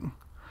thing.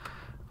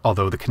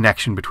 Although the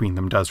connection between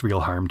them does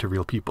real harm to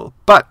real people.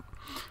 But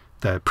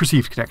the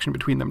perceived connection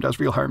between them does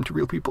real harm to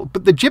real people.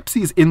 But the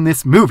gypsies in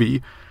this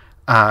movie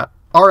are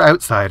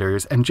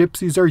outsiders, and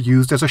gypsies are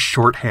used as a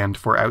shorthand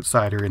for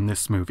outsider in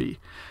this movie.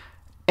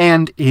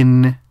 And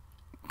in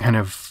kind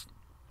of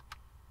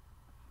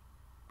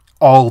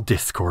all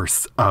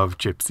discourse of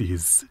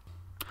gypsies,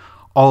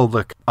 all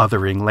the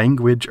othering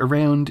language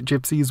around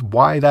gypsies.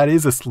 Why that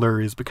is a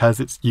slur is because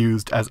it's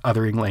used as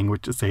othering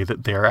language to say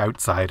that they're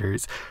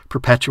outsiders,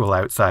 perpetual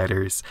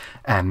outsiders.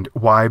 And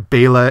why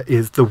Bela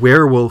is the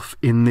werewolf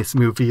in this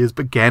movie is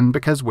again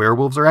because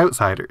werewolves are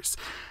outsiders.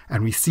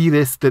 And we see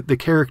this, that the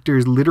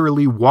characters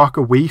literally walk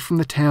away from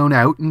the town,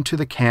 out into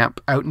the camp,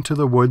 out into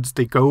the woods.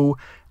 They go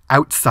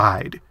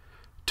outside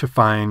to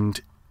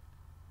find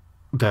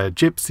the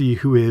gypsy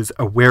who is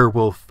a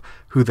werewolf,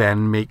 who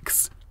then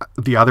makes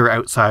the other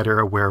outsider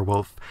a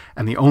werewolf.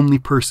 And the only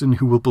person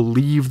who will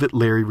believe that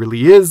Larry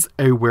really is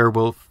a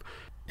werewolf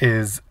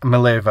is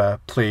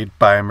Mileva, played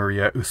by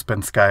Maria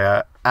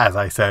Uspenskaya, as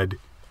I said,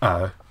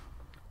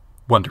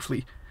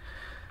 wonderfully.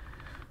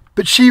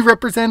 But she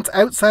represents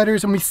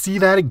outsiders, and we see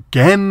that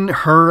again,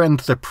 her and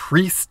the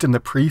priest,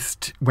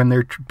 when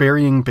they're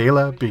burying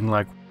Bela, being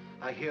like,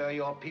 I hear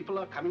your people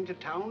are coming to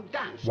town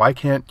dancing. Why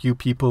can't you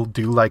people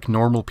do like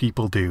normal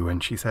people do?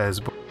 And she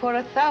says, For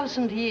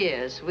 1,000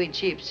 years, we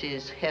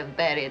gypsies have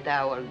buried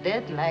our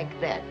dead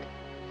like that.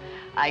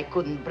 I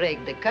couldn't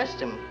break the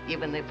custom,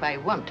 even if I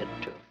wanted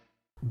to.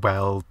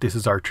 Well, this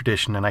is our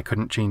tradition, and I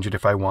couldn't change it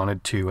if I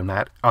wanted to, and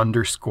that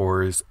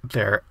underscores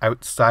their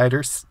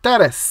outsider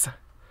status.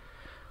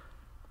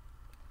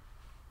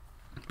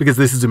 Because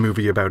this is a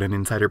movie about an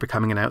insider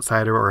becoming an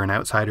outsider, or an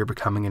outsider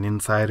becoming an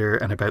insider,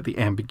 and about the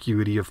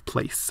ambiguity of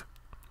place.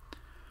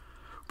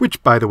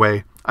 Which, by the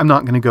way, I'm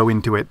not going to go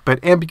into it,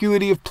 but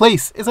ambiguity of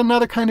place is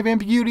another kind of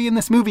ambiguity in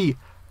this movie.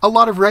 A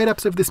lot of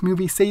write-ups of this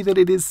movie say that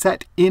it is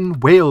set in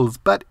Wales,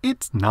 but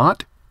it's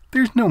not.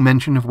 There's no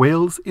mention of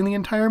Wales in the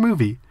entire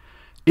movie.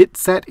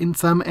 It's set in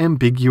some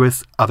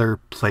ambiguous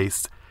other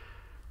place.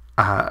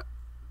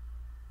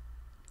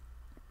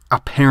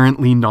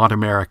 Apparently not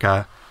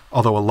America,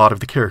 although a lot of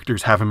the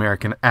characters have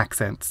American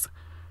accents.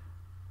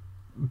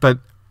 But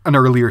an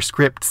earlier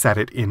script set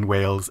it in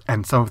Wales,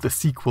 and some of the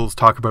sequels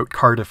talk about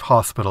Cardiff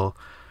Hospital,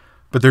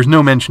 but there's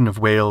no mention of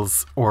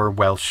Wales or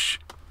Welsh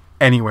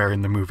anywhere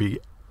in the movie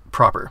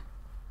proper.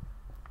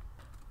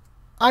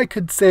 I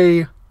could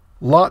say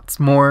lots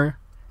more,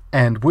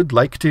 and would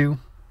like to.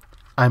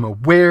 I'm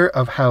aware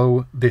of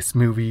how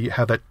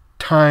the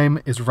time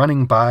is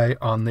running by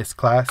on this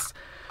class,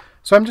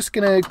 so I'm just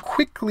going to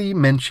quickly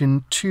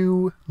mention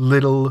two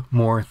little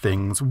more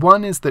things.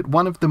 One is that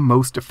one of the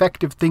most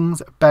effective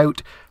things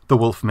about The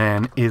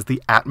Wolfman is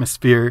the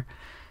atmosphere,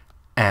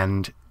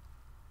 and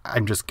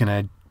I'm just going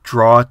to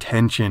draw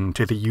attention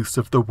to the use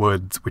of the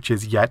woods, which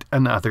is yet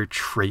another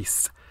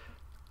trace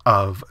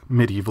of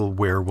medieval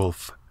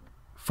werewolf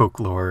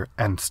folklore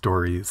and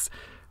stories.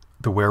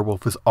 The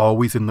werewolf is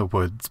always in the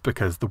woods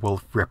because the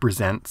wolf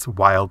represents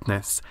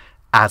wildness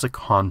as a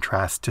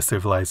contrast to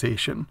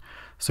civilization.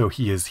 So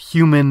he is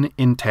human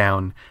in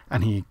town,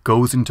 and he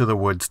goes into the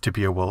woods to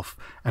be a wolf,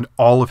 and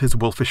all of his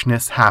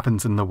wolfishness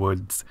happens in the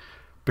woods,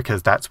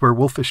 because that's where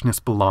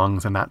wolfishness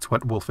belongs, and that's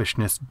what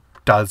wolfishness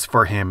does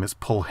for him, is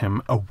pull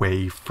him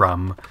away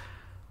from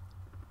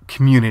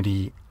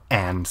community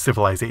and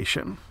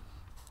civilization.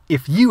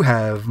 If you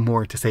have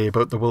more to say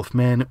about the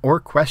Wolfman,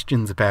 or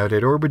questions about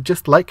it, or would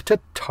just like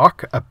to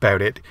talk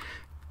about it,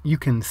 you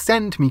can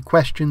send me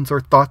questions or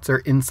thoughts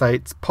or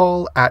insights,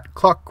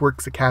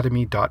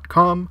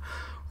 paul@clockworksacademy.com,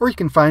 or you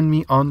can find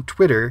me on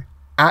Twitter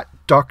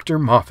 @Dr.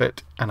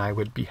 Moffat, and I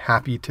would be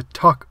happy to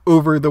talk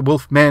over the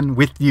Wolfman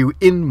with you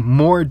in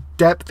more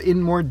depth,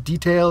 in more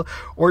detail,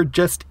 or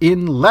just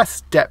in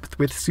less depth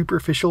with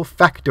superficial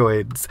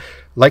factoids,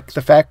 like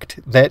the fact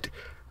that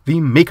the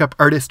makeup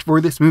artist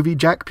for this movie,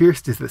 Jack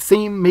Pierce, is the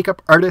same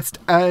makeup artist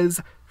as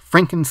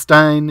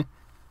Frankenstein.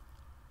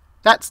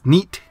 That's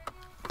neat.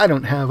 I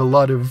don't have a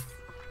lot of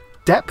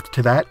depth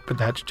to that, but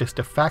that's just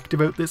a fact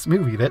about this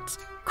movie that's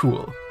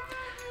cool.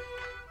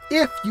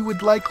 If you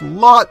would like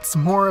lots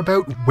more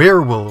about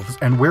werewolves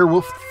and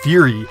werewolf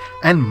theory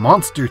and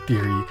monster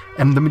theory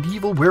and the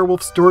medieval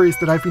werewolf stories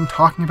that I've been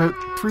talking about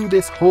through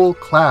this whole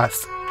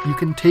class, you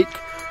can take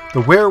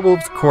the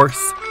Werewolves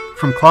Course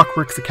from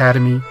Clockworks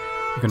Academy.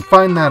 You can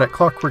find that at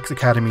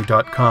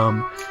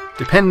clockworksacademy.com.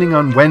 Depending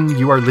on when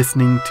you are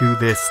listening to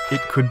this,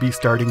 it could be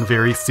starting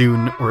very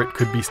soon, or it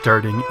could be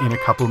starting in a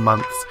couple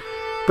months,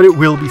 but it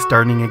will be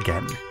starting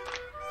again.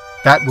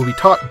 That will be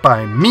taught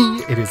by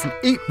me. It is an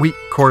 8-week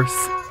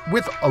course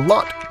with a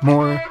lot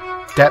more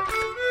depth,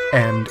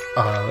 and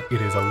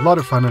it is a lot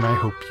of fun, and I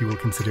hope you will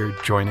consider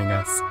joining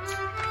us.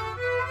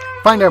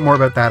 Find out more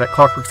about that at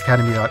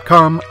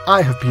clockworksacademy.com.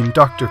 I have been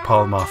Dr.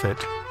 Paul Moffat.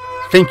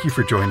 Thank you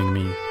for joining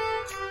me.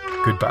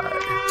 Goodbye.